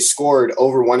have actually scored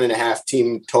over 1.5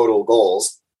 team total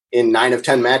goals in 9 of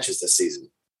 10 matches this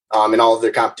season in all of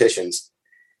their competitions.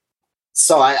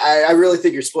 So I really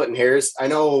think you're splitting hairs. I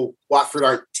know Watford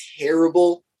aren't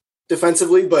terrible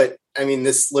defensively, but I mean,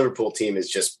 this Liverpool team is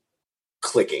just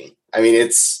clicking. I mean,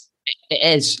 It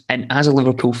is, and as a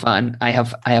Liverpool fan, I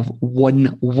have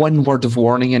one word of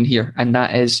warning in here, and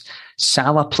that is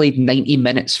Salah played 90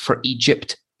 minutes for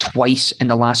Egypt twice in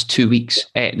the last 2 weeks,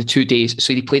 the 2 days.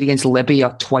 So he played against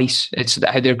Libya twice. It's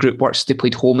how their group works. They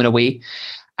played home and away,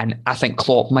 and I think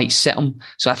Klopp might sit him.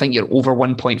 So I think your over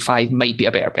 1.5 might be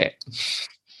a better bet.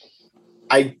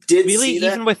 I did Really, see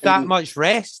that, even with that much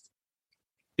rest.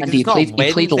 And Because it's not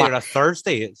Wednesday or a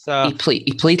Thursday. It's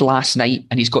he played last night,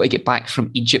 and he's got to get back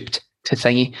from Egypt to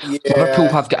thingy. Yeah. Liverpool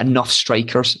have got enough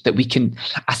strikers that we can.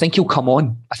 I think he'll come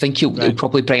on. I think he'll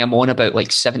probably bring him on about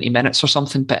like 70 minutes or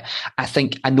something. But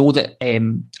I know that I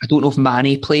don't know if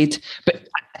Mane played, but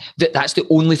that's the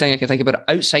only thing I can think about.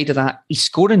 Outside of that, he's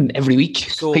scoring every week.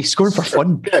 So, he's scoring for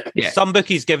fun. Yeah. Some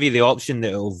bookies give you the option that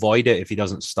he'll void it if he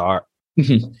doesn't start.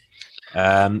 Mm-hmm.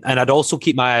 And I'd also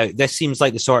keep my eye out. This seems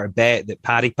like the sort of bet that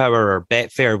Paddy Power or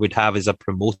Betfair would have as a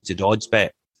promoted odds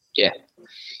bet. Yeah.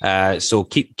 So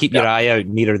keep your eye out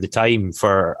nearer the time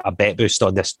for a bet boost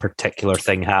on this particular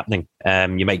thing happening.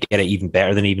 You might get it even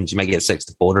better than evens. You might get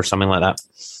 6-4 or something like that.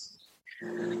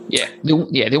 Yeah. The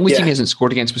only team he hasn't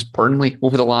scored against was Burnley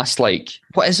over the last,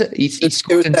 what is it? He's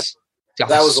scored against.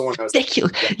 That was the one I was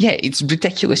ridiculous. Yeah, it's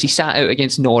ridiculous. He sat out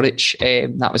against Norwich.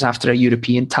 That was after a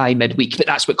European tie midweek. But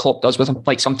that's what Klopp does with him.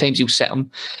 Like sometimes he'll sit him.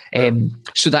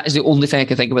 So that is the only thing I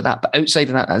can think about that. But outside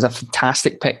of that, that's a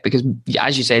fantastic pick because,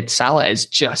 as you said, Salah is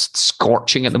just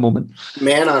scorching at the moment.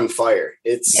 Man on fire.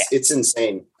 It's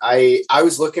insane. I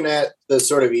was looking at the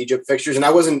sort of Egypt fixtures, and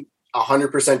I wasn't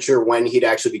 100% sure when he'd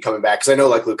actually be coming back because I know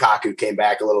like Lukaku came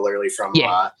back a little early from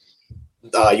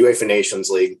UEFA Nations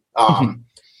League.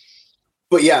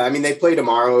 But yeah, I mean, they play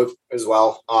tomorrow as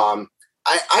well.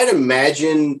 I'd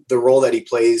imagine the role that he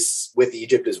plays with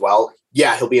Egypt as well.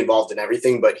 Yeah, he'll be involved in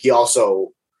everything, but he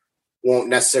also won't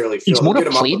necessarily feel. He's more a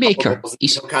playmaker.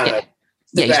 He's kind of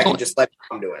sit back and just let it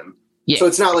come to him. Yeah. So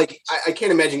it's not like I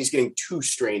can't imagine he's getting too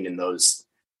strained in those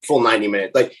full 90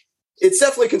 minutes. Like it's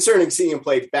definitely concerning seeing him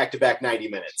play back-to-back 90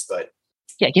 mintes. But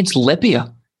yeah, against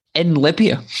Libya, in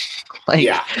Libya,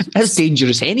 that's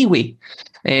dangerous anyway.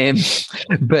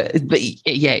 But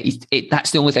yeah, that's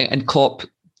the only thing. And Klopp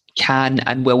can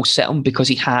and will sit him because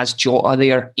he has Jota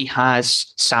there, he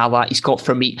has Salah, he's got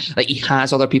Firmino, like he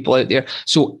has other people out there.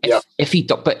 So if he,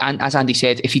 but and as Andy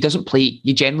said, if he doesn't play,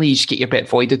 you generally just get your bet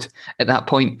voided at that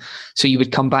point. So you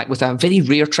would come back with a very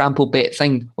rare trample bet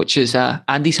thing, which is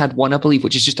Andy's had one, I believe,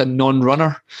 which is just a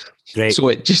non-runner. Great. So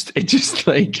it just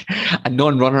like a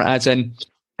non-runner, as in.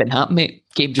 Didn't happen, mate.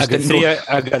 Game just didn't go.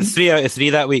 I got 3 out of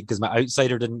 3 that week because my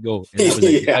outsider didn't go. And that was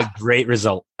a great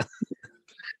result.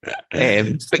 But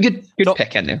good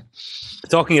pick in there.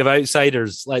 Talking of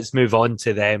outsiders, let's move on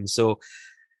to them. So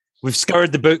we've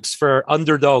scoured the books for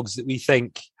underdogs that we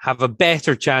think have a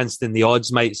better chance than the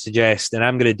odds might suggest. And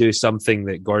I'm going to do something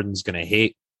that Gordon's going to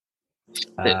hate.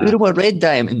 The Urawa Red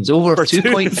Diamonds over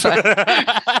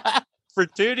 2.5. For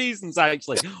 2 reasons,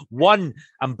 actually. One,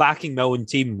 I'm backing my own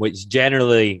team, which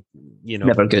generally,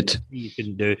 never good. You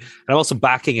can do. And I'm also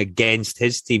backing against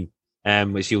his team,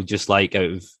 which you'll just like out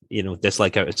of,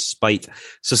 dislike out of spite.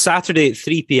 So Saturday at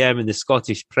 3 p.m. in the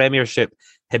Scottish Premiership,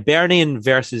 Hibernian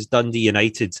versus Dundee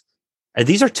United. And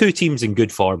these are 2 teams in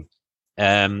good form.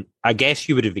 I guess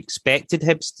you would have expected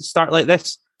Hibs to start like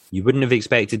this. You wouldn't have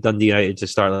expected Dundee United to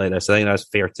start like this. I think that's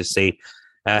fair to say.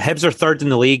 Hibs are 3rd in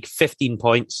the league, 15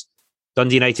 points.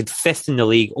 Dundee United 5th in the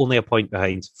league, only a point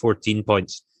behind, 14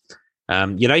 points.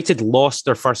 United lost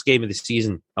their first game of the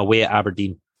season away at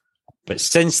Aberdeen. But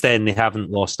since then, they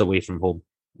haven't lost away from home.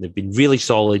 They've been really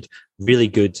solid, really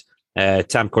good.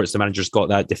 Tam Courts, the manager's got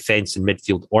that defence and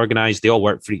midfield organised. They all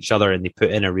work for each other and they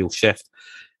put in a real shift.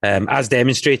 As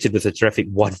demonstrated with a terrific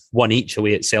 1 each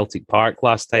away at Celtic Park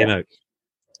last time out.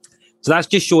 So that's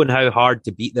just showing how hard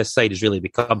to beat this side has really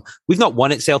become. We've not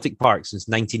won at Celtic Park since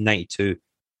 1992.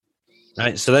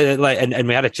 Right, so and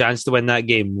we had a chance to win that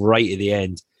game right at the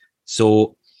end.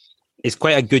 So it's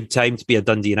quite a good time to be a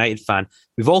Dundee United fan.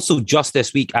 We've also just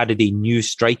this week added a new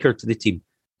striker to the team,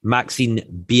 Maxime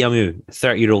Biamou, a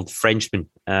 30-year-old Frenchman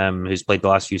who's played the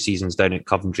last few seasons down at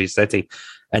Coventry City,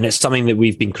 and it's something that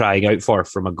we've been crying out for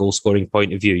from a goal-scoring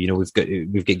point of view.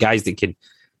 We've got guys that can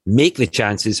make the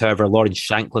chances. However, Lawrence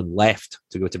Shanklin left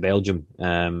to go to Belgium.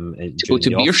 To go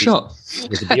to Beerschot.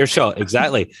 With the Beerschot,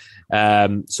 exactly.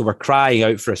 So we're crying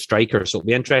out for a striker. So it'll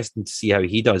be interesting to see how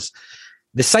he does.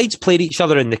 The sides played each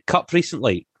other in the Cup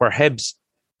recently, where Hibs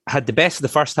had the best of the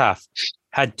first half,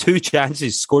 had 2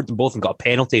 chances, scored them both and got a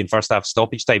penalty in first half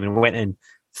stoppage time and went in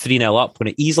 3-0 up when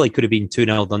it easily could have been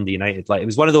 2-0 Dundee United. Like, it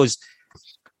was one of those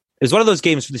was one of those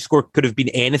games where the score could have been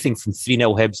anything from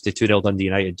 3-0 Hibs to 2-0 Dundee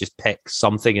United. Just pick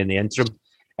something in the interim.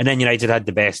 And then United had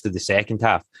the best of the second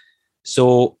half.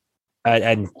 So,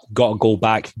 and got a goal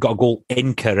back, got a goal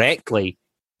incorrectly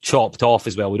chopped off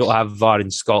as well. We don't have VAR in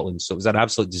Scotland. So it was an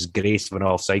absolute disgrace of an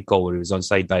offside call where he was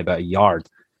onside by about a yard.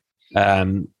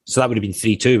 So that would have been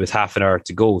 3-2 with half an hour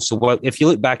to go. So if you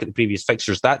look back at the previous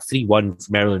fixtures, that 3-1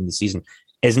 from earlier in the season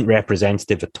isn't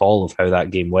representative at all of how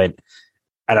that game went.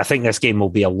 And I think this game will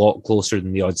be a lot closer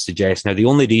than the odds suggest. Now, the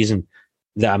only reason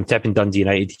that I'm tipping Dundee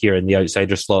United here in the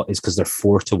outsider slot is because they're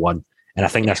 4-1. And I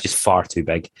think that's just far too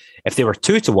big. If they were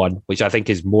 2-1, which I think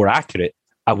is more accurate,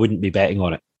 I wouldn't be betting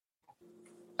on it.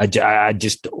 I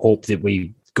just hope that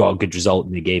we got a good result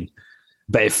in the game.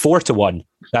 But if 4-1,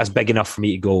 that's big enough for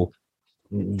me to go,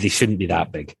 they shouldn't be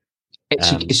that big.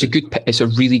 It's a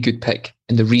really good pick.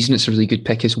 And the reason it's a really good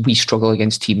pick is we struggle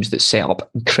against teams that set up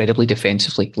incredibly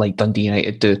defensively, like Dundee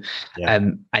United do. Yeah.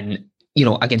 And, you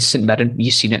know, against St Mirren,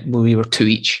 you've seen it when we were 2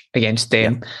 each against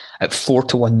them. At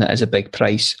 4-1, that is a big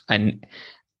price. And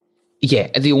yeah,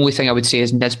 the only thing I would say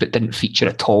is Nisbet didn't feature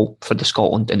at all for the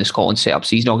Scotland setup,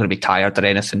 so he's not going to be tired or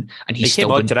anything. And he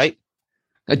came on tonight.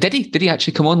 Did he? Did he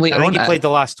actually come on later on? I think he played the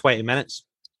last 20 minutes.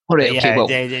 All right, okay, well,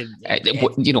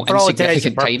 you know,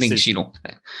 insignificant timings, you know.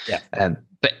 Yeah.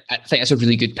 But I think it's a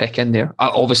really good pick in there.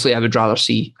 Obviously, I would rather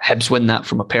see Hibs win that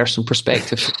from a personal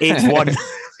perspective. 8-1.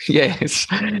 Yes.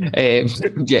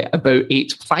 About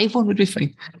 5-1 would be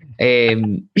fine.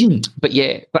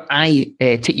 But I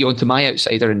take you on to my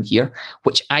outsider in here,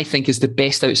 which I think is the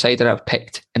best outsider I've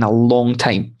picked in a long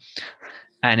time.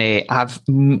 And I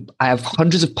have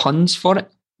hundreds of puns for it,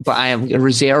 but I am going to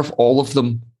reserve all of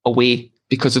them away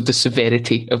because of the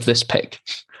severity of this pick.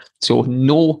 So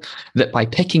know that by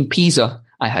picking Pisa,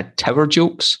 I had tower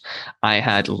jokes, I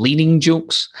had leaning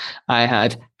jokes, I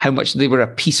had how much they were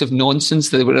a piece of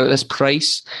nonsense, they were at this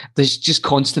price. There's just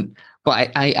constant.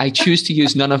 But I choose to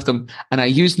use none of them. And I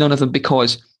use none of them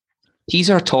because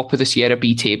Pisa are top of the Serie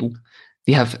B table.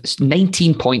 They have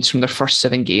 19 points from their first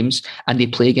 7 games, and they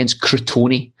play against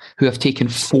Crotone, who have taken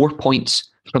 4 points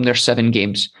from their 7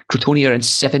 games. Crotone are in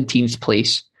 17th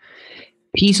place.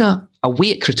 Pisa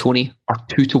away at Crotone are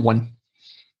 2-1.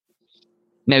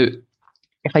 Now,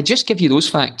 if I just give you those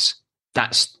facts,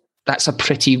 that's a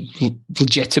pretty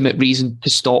legitimate reason to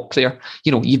stop there.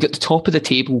 You know, you've got the top of the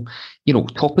table, you know,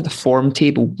 top of the form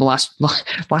table. The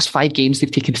last 5 games,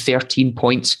 they've taken 13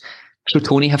 points.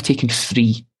 Crotone have taken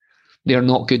 3. They're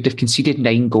not good. They've conceded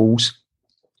 9 goals.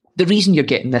 The reason you're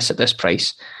getting this at this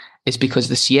price is because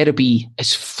the Serie B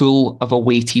is full of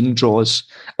away team draws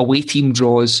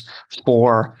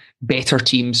for better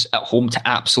teams at home to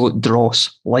absolute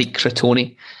dross like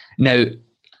Crotone. Now,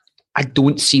 I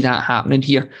don't see that happening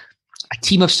here. A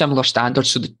team of similar standards,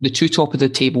 so the 2 top of the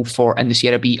table for in the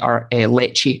Serie B are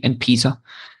Lecce and Pisa.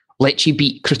 Lecce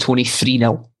beat Crotone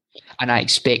 3-0, and I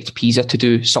expect Pisa to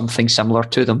do something similar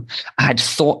to them. I had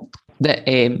thought that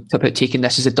about taking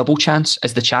this as a double chance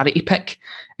as the charity pick,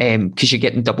 because you're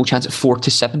getting double chance at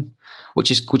 4-7,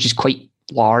 which is quite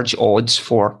large odds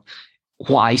for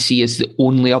what I see as the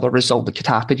only other result that could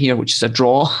happen here, which is a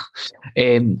draw.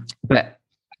 But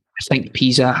I think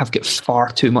Pisa have got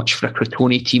far too much for a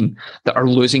Crotone team that are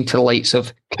losing to the likes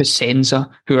of Cosenza,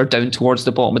 who are down towards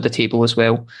the bottom of the table as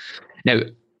well. Now,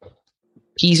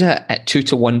 Pisa at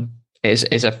 2-1 is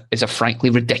a frankly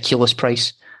ridiculous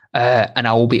price, and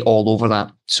I will be all over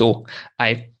that. So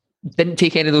I didn't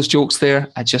take any of those jokes there.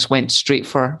 I just went straight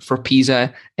for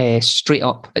Pisa, straight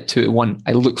up at 2-1.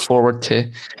 I look forward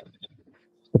to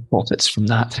the profits from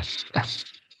that.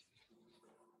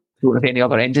 Don't have any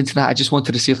other ending to that. I just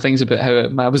wanted to say things about how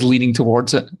I was leaning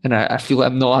towards it, and I feel like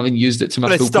I'm not having used it to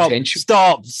my full potential.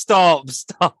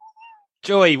 Stop.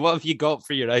 Joey, what have you got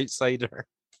for your outsider?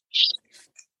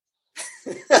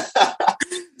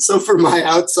 So for my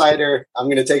outsider, I'm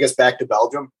going to take us back to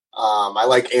Belgium. I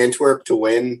like Antwerp to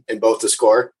win and both to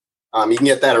score. You can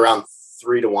get that around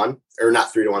 3-1, or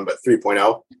not 3-1, but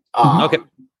 3.0. Okay.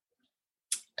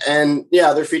 And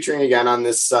yeah, they're featuring again on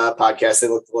this podcast. They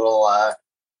looked a little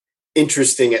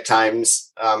interesting at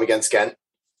times against Ghent,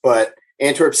 but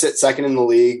Antwerp sit second in the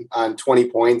league on 20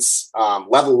 points,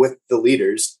 level with the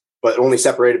leaders, but only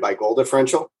separated by goal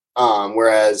differential.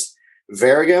 Whereas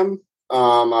Waregem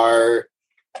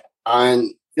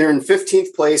they're in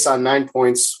 15th place on 9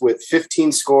 points with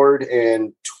 15 scored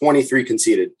and 23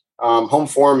 conceded. Home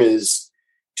form is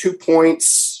 2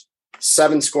 points,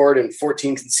 7 scored and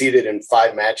 14 conceded in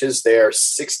 5 matches. They are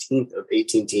 16th of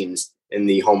 18 teams in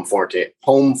the home form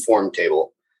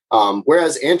table.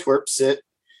 Whereas Antwerp sit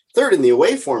third in the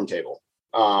away form table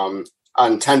on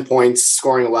 10 points,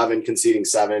 scoring 11, conceding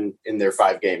 7 in their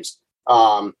 5 games.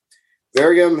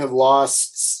 Bergamo have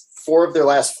lost 4 of their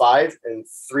last 5 and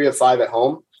 3 of 5 at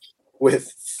home,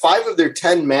 with 5 of their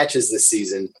 10 matches this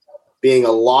season being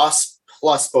a loss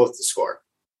plus both to score.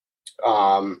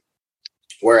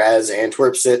 Whereas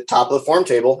Antwerp sit top of the form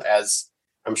table, as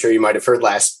I'm sure you might have heard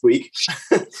last week.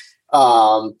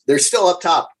 They're still up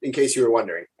top, in case you were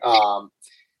wondering.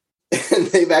 And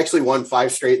they've actually won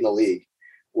 5 straight in the league,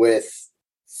 with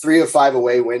 3 of 5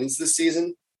 away wins this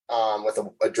season, with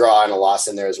a draw and a loss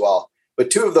in there as well.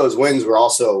 But 2 of those wins were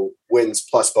also wins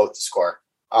plus both to score.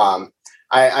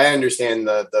 I understand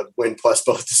the win plus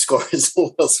both to score is a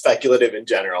little speculative in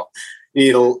general. You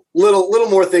need a little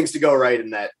more things to go right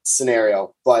in that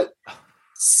scenario. But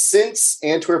since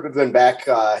Antwerp have been back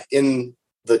in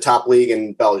the top league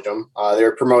in Belgium, they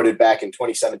were promoted back in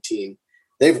 2017.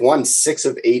 They've won 6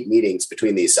 of 8 meetings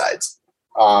between these sides.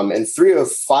 And 3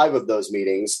 of 5 of those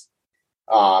meetings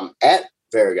at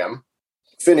Bergamo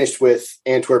finished with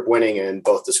Antwerp winning and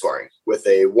both the scoring, with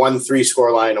a 1-3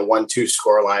 scoreline, a 1-2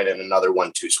 scoreline, and another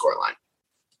 1-2 scoreline.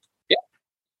 Yeah,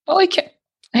 I like it.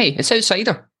 Hey, it's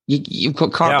outsider. You've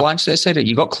got carte blanche outsider.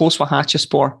 You got close with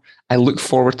Hatchespor. I look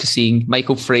forward to seeing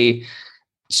Michael Frey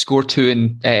score 2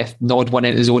 and nod one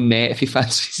into his own net if he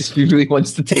fancies, if he really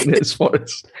wants to take this for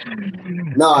us.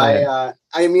 No,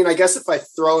 I mean, I guess if I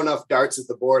throw enough darts at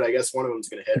the board, I guess one of them's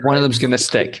going to hit. One of them's going to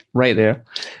stick right there.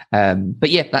 But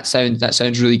yeah, that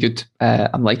sounds really good.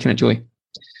 I'm liking it, Joey.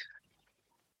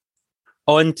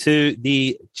 On to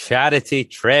the charity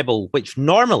treble, which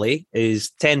normally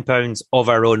is £10 of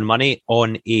our own money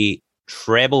on a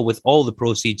treble, with all the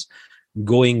proceeds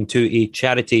going to a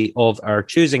charity of our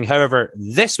choosing. However,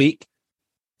 this week,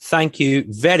 thank you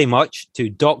very much to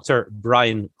Dr.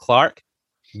 Brian Clark,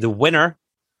 the winner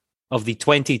of the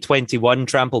 2021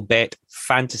 Trample Bet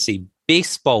Fantasy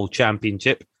Baseball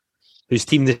Championship, whose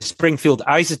team, the Springfield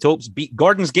Isotopes, beat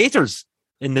Gordon's Gators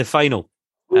in the final.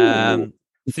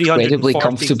 Incredibly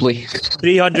comfortably.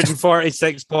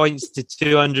 346 points to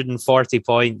 240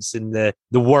 points in the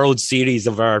World Series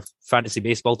of our fantasy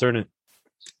baseball tournament.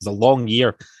 It's a long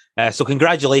year. So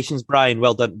congratulations, Brian.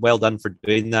 Well done for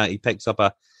doing that. He picks up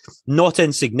a not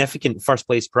insignificant first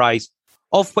place prize,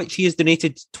 of which he has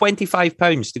donated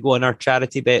 £25 to go on our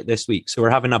charity bet this week. So we're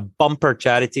having a bumper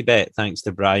charity bet thanks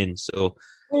to Brian. So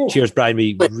cheers, Brian.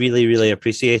 We really, really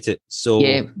appreciate it. So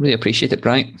yeah, really appreciate it,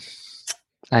 Brian.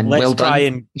 And well done.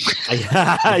 Brian.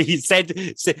 He said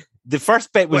the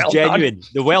first bit was genuine.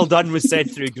 The well done was said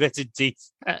through gritted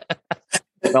teeth.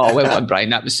 Oh, well done, Brian.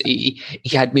 That was he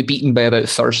had me beaten by about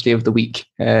Thursday of the week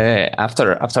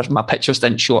after my pictures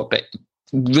didn't show up, but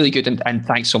really good, and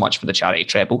thanks so much for the charity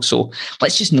treble. So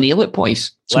let's just nail it,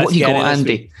 boys. So what have you got,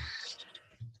 Andy?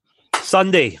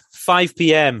 Sunday, 5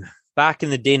 p.m, back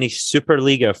in the Danish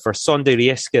Superliga for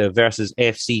Sønderjyske versus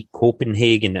FC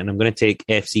Copenhagen, and I'm going to take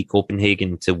FC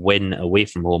Copenhagen to win away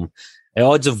from home. At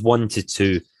odds of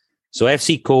 1-2. So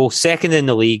FC Co, second in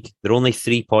the league. They're only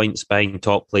 3 points behind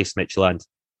top place Midtjylland.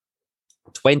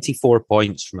 24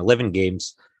 points from 11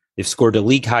 games. They've scored a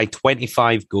league high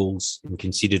 25 goals and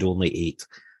conceded only 8.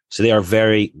 So they are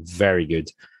very, very good.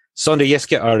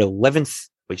 Sønderjyske are 11th,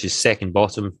 which is second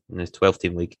bottom in the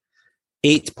 12-team league.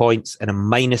 8 points and a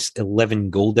minus 11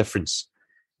 goal difference.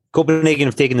 Copenhagen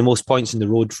have taken the most points on the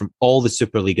road from all the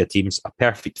Superliga teams, a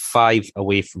perfect 5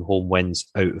 away from home wins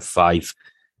out of 5.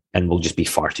 And will just be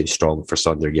far too strong for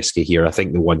Sønderjyske here. I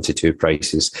think the 1-2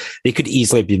 prices, they could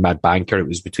easily have been my banker. It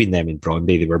was between them and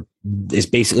Brøndby. It's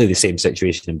basically the same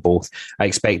situation in both. I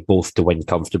expect both to win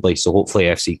comfortably. So hopefully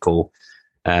FC Co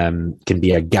can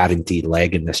be a guaranteed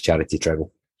leg in this charity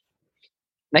treble.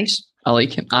 Nice. I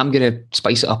like it. I'm going to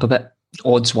spice it up a bit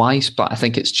odds wise, but I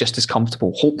think it's just as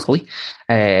comfortable, hopefully.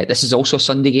 This is also a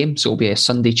Sunday game, so it'll be a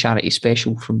Sunday charity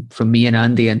special from me and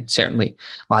Andy, and certainly,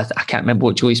 well, I can't remember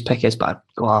what Joey's pick is, but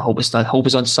I hope it's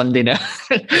on Sunday now.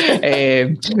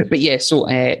 But yeah, so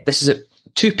this is at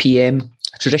 2 p.m,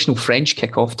 traditional French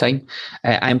kickoff time.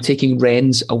 I'm taking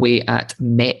Rennes away at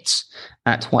Metz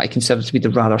at what I consider to be the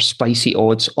rather spicy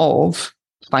odds of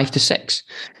 5-6.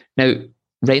 Now,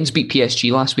 Rennes beat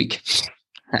PSG last week.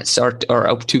 That's or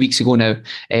 2 weeks ago now,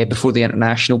 before the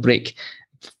international break.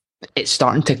 It's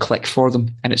starting to click for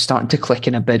them, and it's starting to click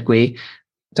in a big way.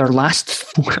 Their last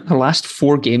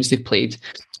 4 games they played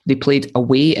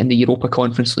away in the Europa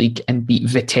Conference League and beat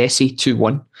Vitesse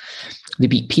 2-1. They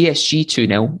beat PSG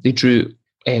 2-0. They drew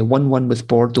 1-1 with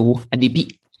Bordeaux, and they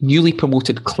beat newly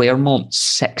promoted Clermont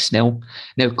 6-0.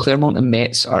 Now, Clermont and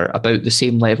Metz are about the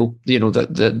same level. You know,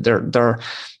 they're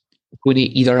going to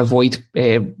either avoid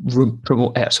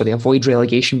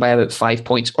relegation by about 5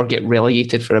 points or get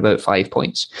relegated for about 5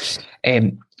 points.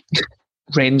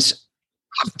 Rennes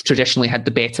traditionally had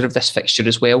the better of this fixture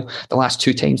as well. The last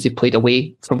 2 times they played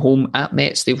away from home at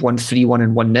Metz, they've won 3-1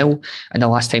 and 1-0. And the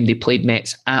last time they played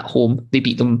Metz at home, they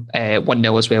beat them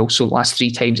 1-0 as well. So the last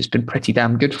 3 times it's been pretty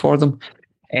damn good for them.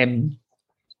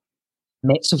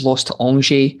 Metz have lost to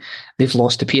Angers, they've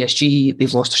lost to PSG,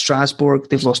 they've lost to Strasbourg,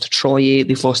 they've lost to Troyes,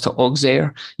 they've lost to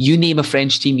Auxerre. You name a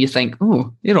French team, you think,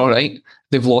 oh, you're all right.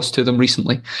 They've lost to them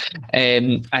recently.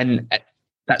 And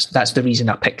that's the reason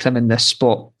I picked them in this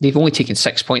spot. They've only taken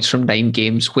 6 points from 9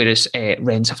 games, whereas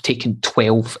Rennes have taken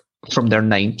 12 from their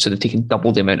 9, so they've taken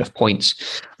double the amount of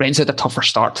points. Rennes had a tougher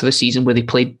start to the season where they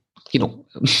played,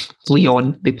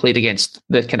 Lyon, they played against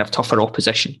the kind of tougher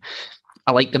opposition.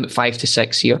 I like them at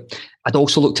 5-6 here. I'd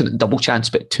also looked at the double chance,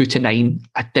 but 2-9,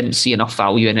 I didn't see enough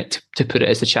value in it to put it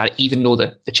as the charity, even though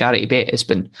the charity bet has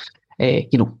been,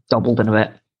 doubled in a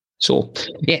bit. So,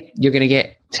 yeah, you're going to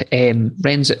get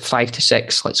Rennes at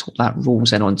 5-6. Let's hope that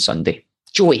rolls in on Sunday.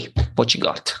 Joey, what you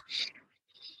got?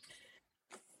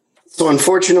 So,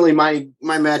 unfortunately, my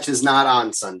match is not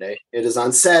on Sunday. It is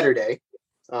on Saturday,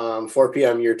 4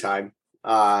 p.m. your time.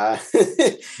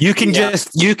 You can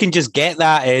just get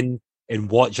that in and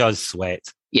watch us sweat.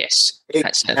 Yes,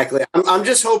 exactly. I'm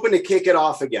just hoping to kick it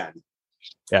off again.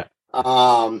 Yeah.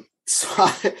 So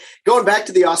going back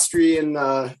to the Austrian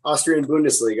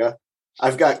Bundesliga,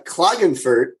 I've got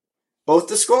Klagenfurt both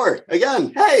to score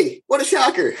again. Hey, what a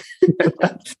shocker!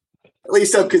 At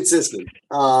least I'm consistent.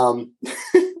 You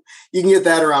can get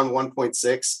that around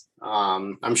 1.6.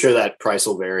 I'm sure that price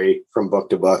will vary from book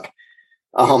to book.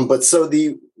 But so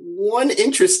the one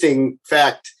interesting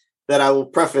fact that I will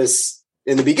preface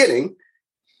in the beginning,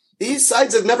 these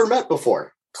sides have never met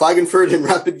before. Klagenfurt and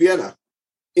Rapid Vienna.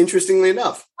 Interestingly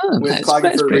enough, with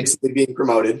Klagenfurt recently being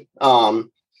promoted.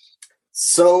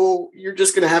 So you're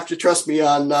just going to have to trust me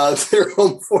on their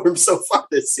home form so far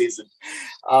this season.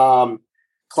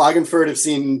 Klagenfurt have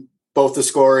seen both the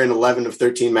score in 11 of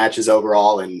 13 matches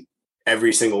overall, and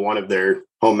every single one of their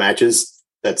home matches.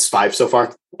 That's 5 so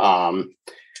far.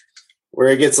 Where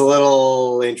it gets a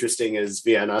little interesting is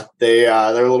Vienna. They're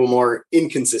a little more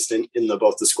inconsistent in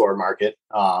both the score market.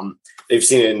 They've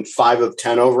seen it in 5 of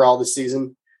 10 overall this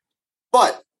season,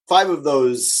 but 3 of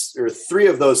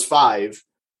those 5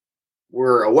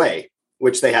 were away,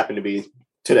 which they happen to be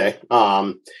today,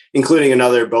 including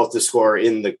another both to score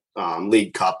in the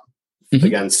League Cup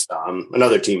against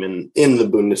another team in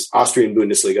the Austrian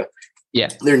Bundesliga. Yeah,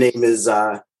 their name is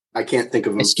I can't think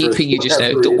of them. Escaping you just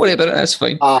now. Don't worry about it. That's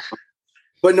fine.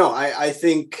 But no, I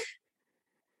think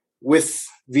with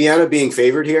Vienna being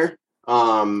favored here,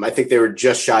 I think they were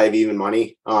just shy of even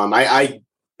money. I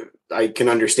can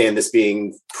understand this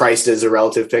being priced as a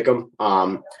relative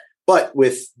pick'em. But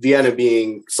with Vienna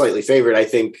being slightly favored, I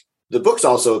think the books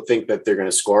also think that they're going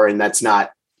to score, and that's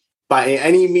not by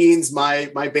any means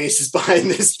my basis behind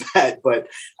this bet. But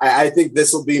I think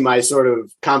this will be my sort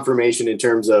of confirmation in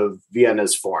terms of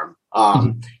Vienna's form.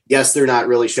 Yes, they're not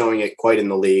really showing it quite in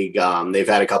the league. They've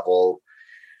had a couple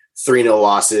 3-0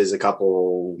 losses, a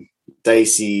couple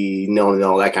dicey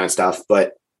 0-0, that kind of stuff.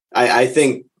 But I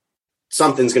think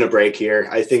something's going to break here.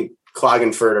 I think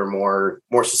Klagenfurt are more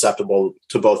susceptible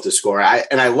to both to score.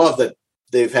 And I love that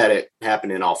they've had it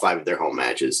happen in all 5 of their home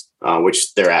matches,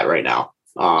 which they're at right now.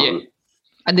 And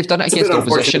they've done it against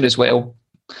opposition as well.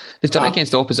 They've done it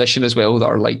against the opposition as well that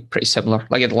are like pretty similar.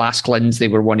 Like at Last Glins, they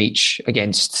were 1 each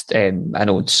against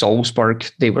Salzburg.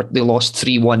 They lost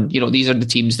 3-1. These are the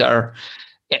teams that are,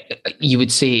 you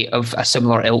would say, of a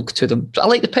similar ilk to them. So I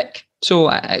like the pick. So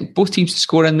both teams to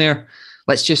score in there.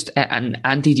 Let's just and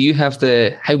Andy, do you have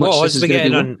how much what this is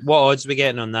going to be? What odds are we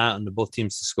getting on that on the both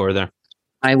teams to score there?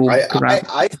 I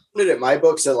found it at my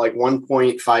books at like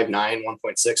 1.59,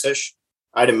 1.6 ish.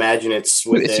 I'd imagine it's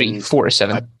within 4 to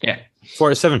 7. Yeah. 4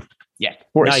 to 7. Yeah.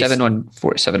 4 to 7 on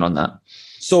 4 to 7 on that.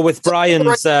 So with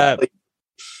Brian's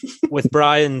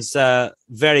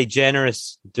very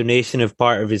generous donation of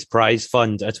part of his prize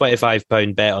fund, a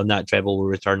 £25 bet on that treble will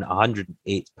return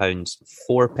 £108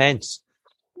 4 pence.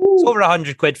 It's over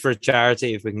 £100 for a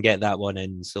charity if we can get that one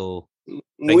in. So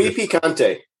muy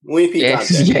picante. Yes,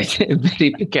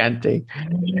 very picante.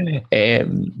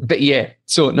 But yeah,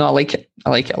 so no, I like it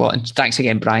a lot. And thanks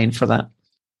again, Brian, for that.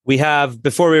 We have,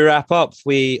 before we wrap up,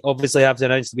 we obviously have to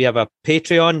announce that we have a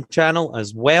Patreon channel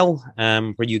as well,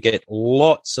 where you get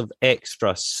lots of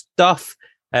extra stuff.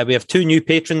 We have 2 new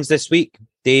patrons this week,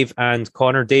 Dave and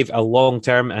Connor. Dave, a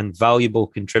long-term and valuable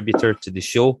contributor to the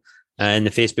show in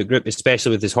the Facebook group,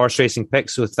 especially with his horse racing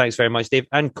picks. So thanks very much, Dave.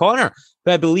 And Connor,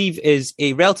 who I believe is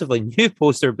a relatively new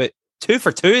poster, but 2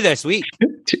 for 2 this week.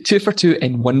 2 for 2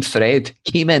 in one thread.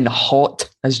 Came in hot,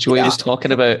 as Joey was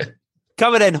talking about.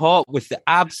 coming in hot with the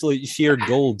absolute sheer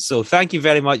gold. So thank you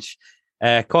very much,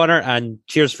 Connor, and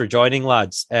cheers for joining,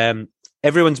 lads.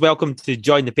 Everyone's welcome to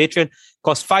join the Patreon.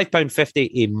 Costs £5.50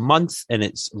 a month, and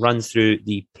it runs through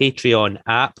the Patreon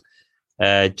app.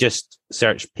 Just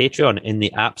search Patreon in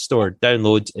the App Store,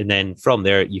 download, and then from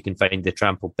there you can find the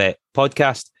Trampled Bet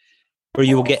podcast, where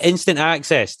you will get instant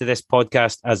access to this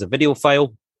podcast as a video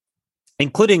file,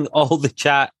 including all the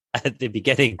chat at the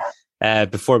beginning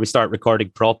before we start recording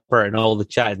proper, and all the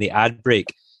chat in the ad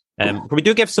break. We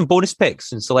do give some bonus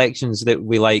picks and selections that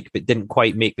we like but didn't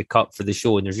quite make the cut for the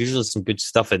show, and there's usually some good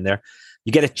stuff in there.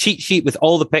 You get a cheat sheet with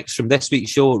all the picks from this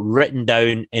week's show written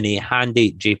down in a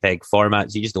handy JPEG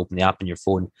format. So you just open the app on your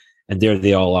phone, and there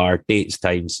they all are, dates,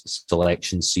 times,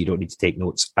 selections, so you don't need to take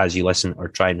notes as you listen or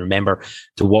try and remember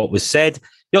to what was said.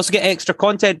 You also get extra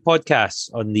content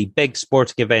podcasts on the big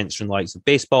sporting events from the likes of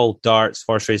baseball, darts,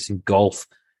 horse racing, golf,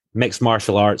 mixed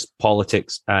martial arts,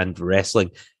 politics, and wrestling.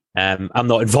 I'm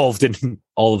not involved in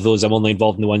all of those. I'm only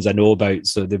involved in the ones I know about.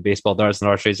 So the baseball, darts, and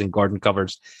horse racing. Gordon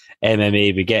covers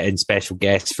MMA. We get in special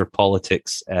guests for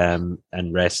politics and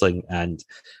wrestling. And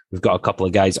we've got a couple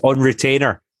of guys on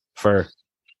retainer for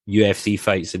UFC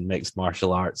fights and mixed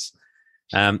martial arts.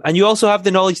 And you also have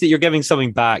the knowledge that you're giving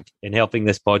something back in helping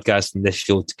this podcast and this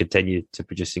show to continue to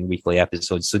producing weekly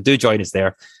episodes. So do join us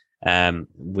there.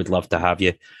 We'd love to have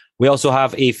you. We also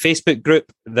have a Facebook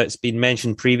group that's been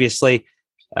mentioned previously.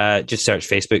 Just search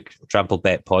Facebook, Trampled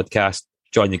Bet Podcast.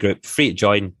 Join the group, free to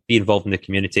join, be involved in the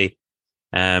community,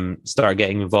 start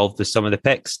getting involved with some of the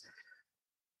picks.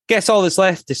 Guess all that's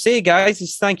left to say, guys,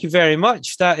 is thank you very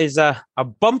much. That is a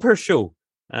bumper show.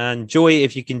 And Joey,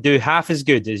 if you can do half as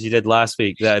good as you did last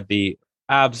week, that'd be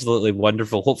absolutely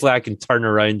wonderful. Hopefully I can turn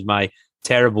around my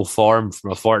terrible form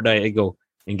from a fortnight ago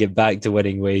and get back to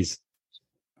winning ways.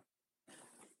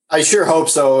 I sure hope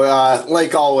so.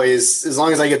 Like always, as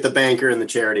long as I get the banker and the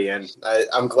charity in,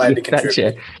 I'm glad to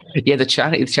contribute. Yeah, the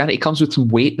charity comes with some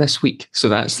weight this week, so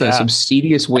that's some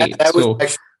serious weight. That was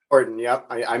extra important. Yep,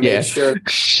 I made sure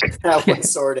that one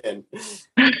sorted in.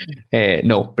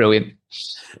 No, brilliant.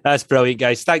 That's brilliant,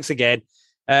 guys. Thanks again.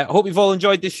 Hope you've all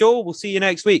enjoyed the show. We'll see you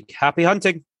next week. Happy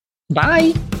hunting.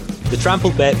 Bye. The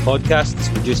Trampled Bet podcast is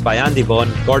produced by Andy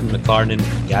Vaughan, Gordon McLarnon,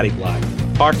 and Gary Black,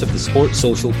 part of the Sports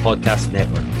Social Podcast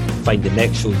Network. Find the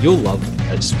next show you'll love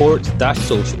at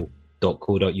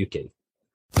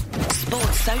sport-social.co.uk.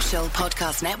 Sports Social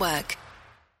Podcast Network.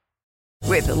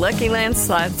 With the Lucky Land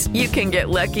Slots, you can get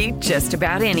lucky just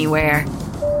about anywhere.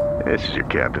 This is your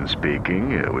captain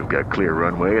speaking. We've got clear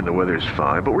runway and the weather's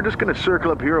fine, but we're just going to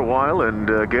circle up here a while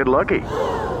and get lucky.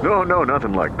 No,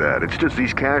 nothing like that. It's just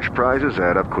these cash prizes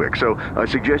add up quick. So I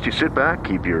suggest you sit back,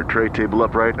 keep your tray table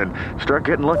upright, and start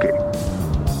getting lucky.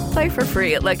 Play for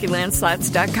free at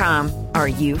LuckyLandSlots.com. Are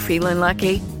you feeling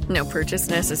lucky? No purchase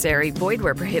necessary. Void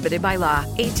where prohibited by law.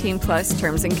 18+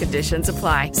 terms and conditions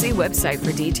apply. See website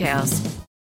for details.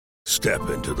 Step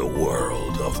into the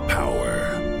world of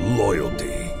power,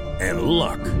 loyalty, and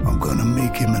luck. I'm gonna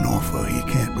make him an offer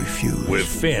he can't refuse. With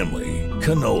family,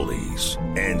 cannolis,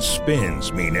 and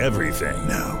spins mean everything.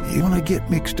 Now, you wanna get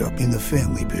mixed up in the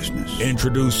family business.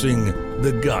 Introducing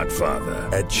The Godfather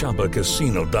at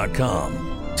ChumbaCasino.com.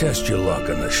 Test your luck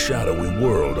in the shadowy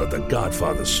world of The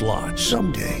Godfather slot.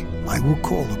 Someday, I will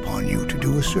call upon you to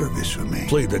do a service for me.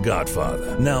 Play The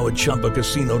Godfather, now at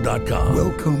ChumbaCasino.com.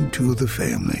 Welcome to the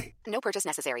family. No purchase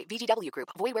necessary. VGW Group.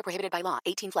 Void where prohibited by law.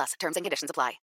 18+. Terms and conditions apply.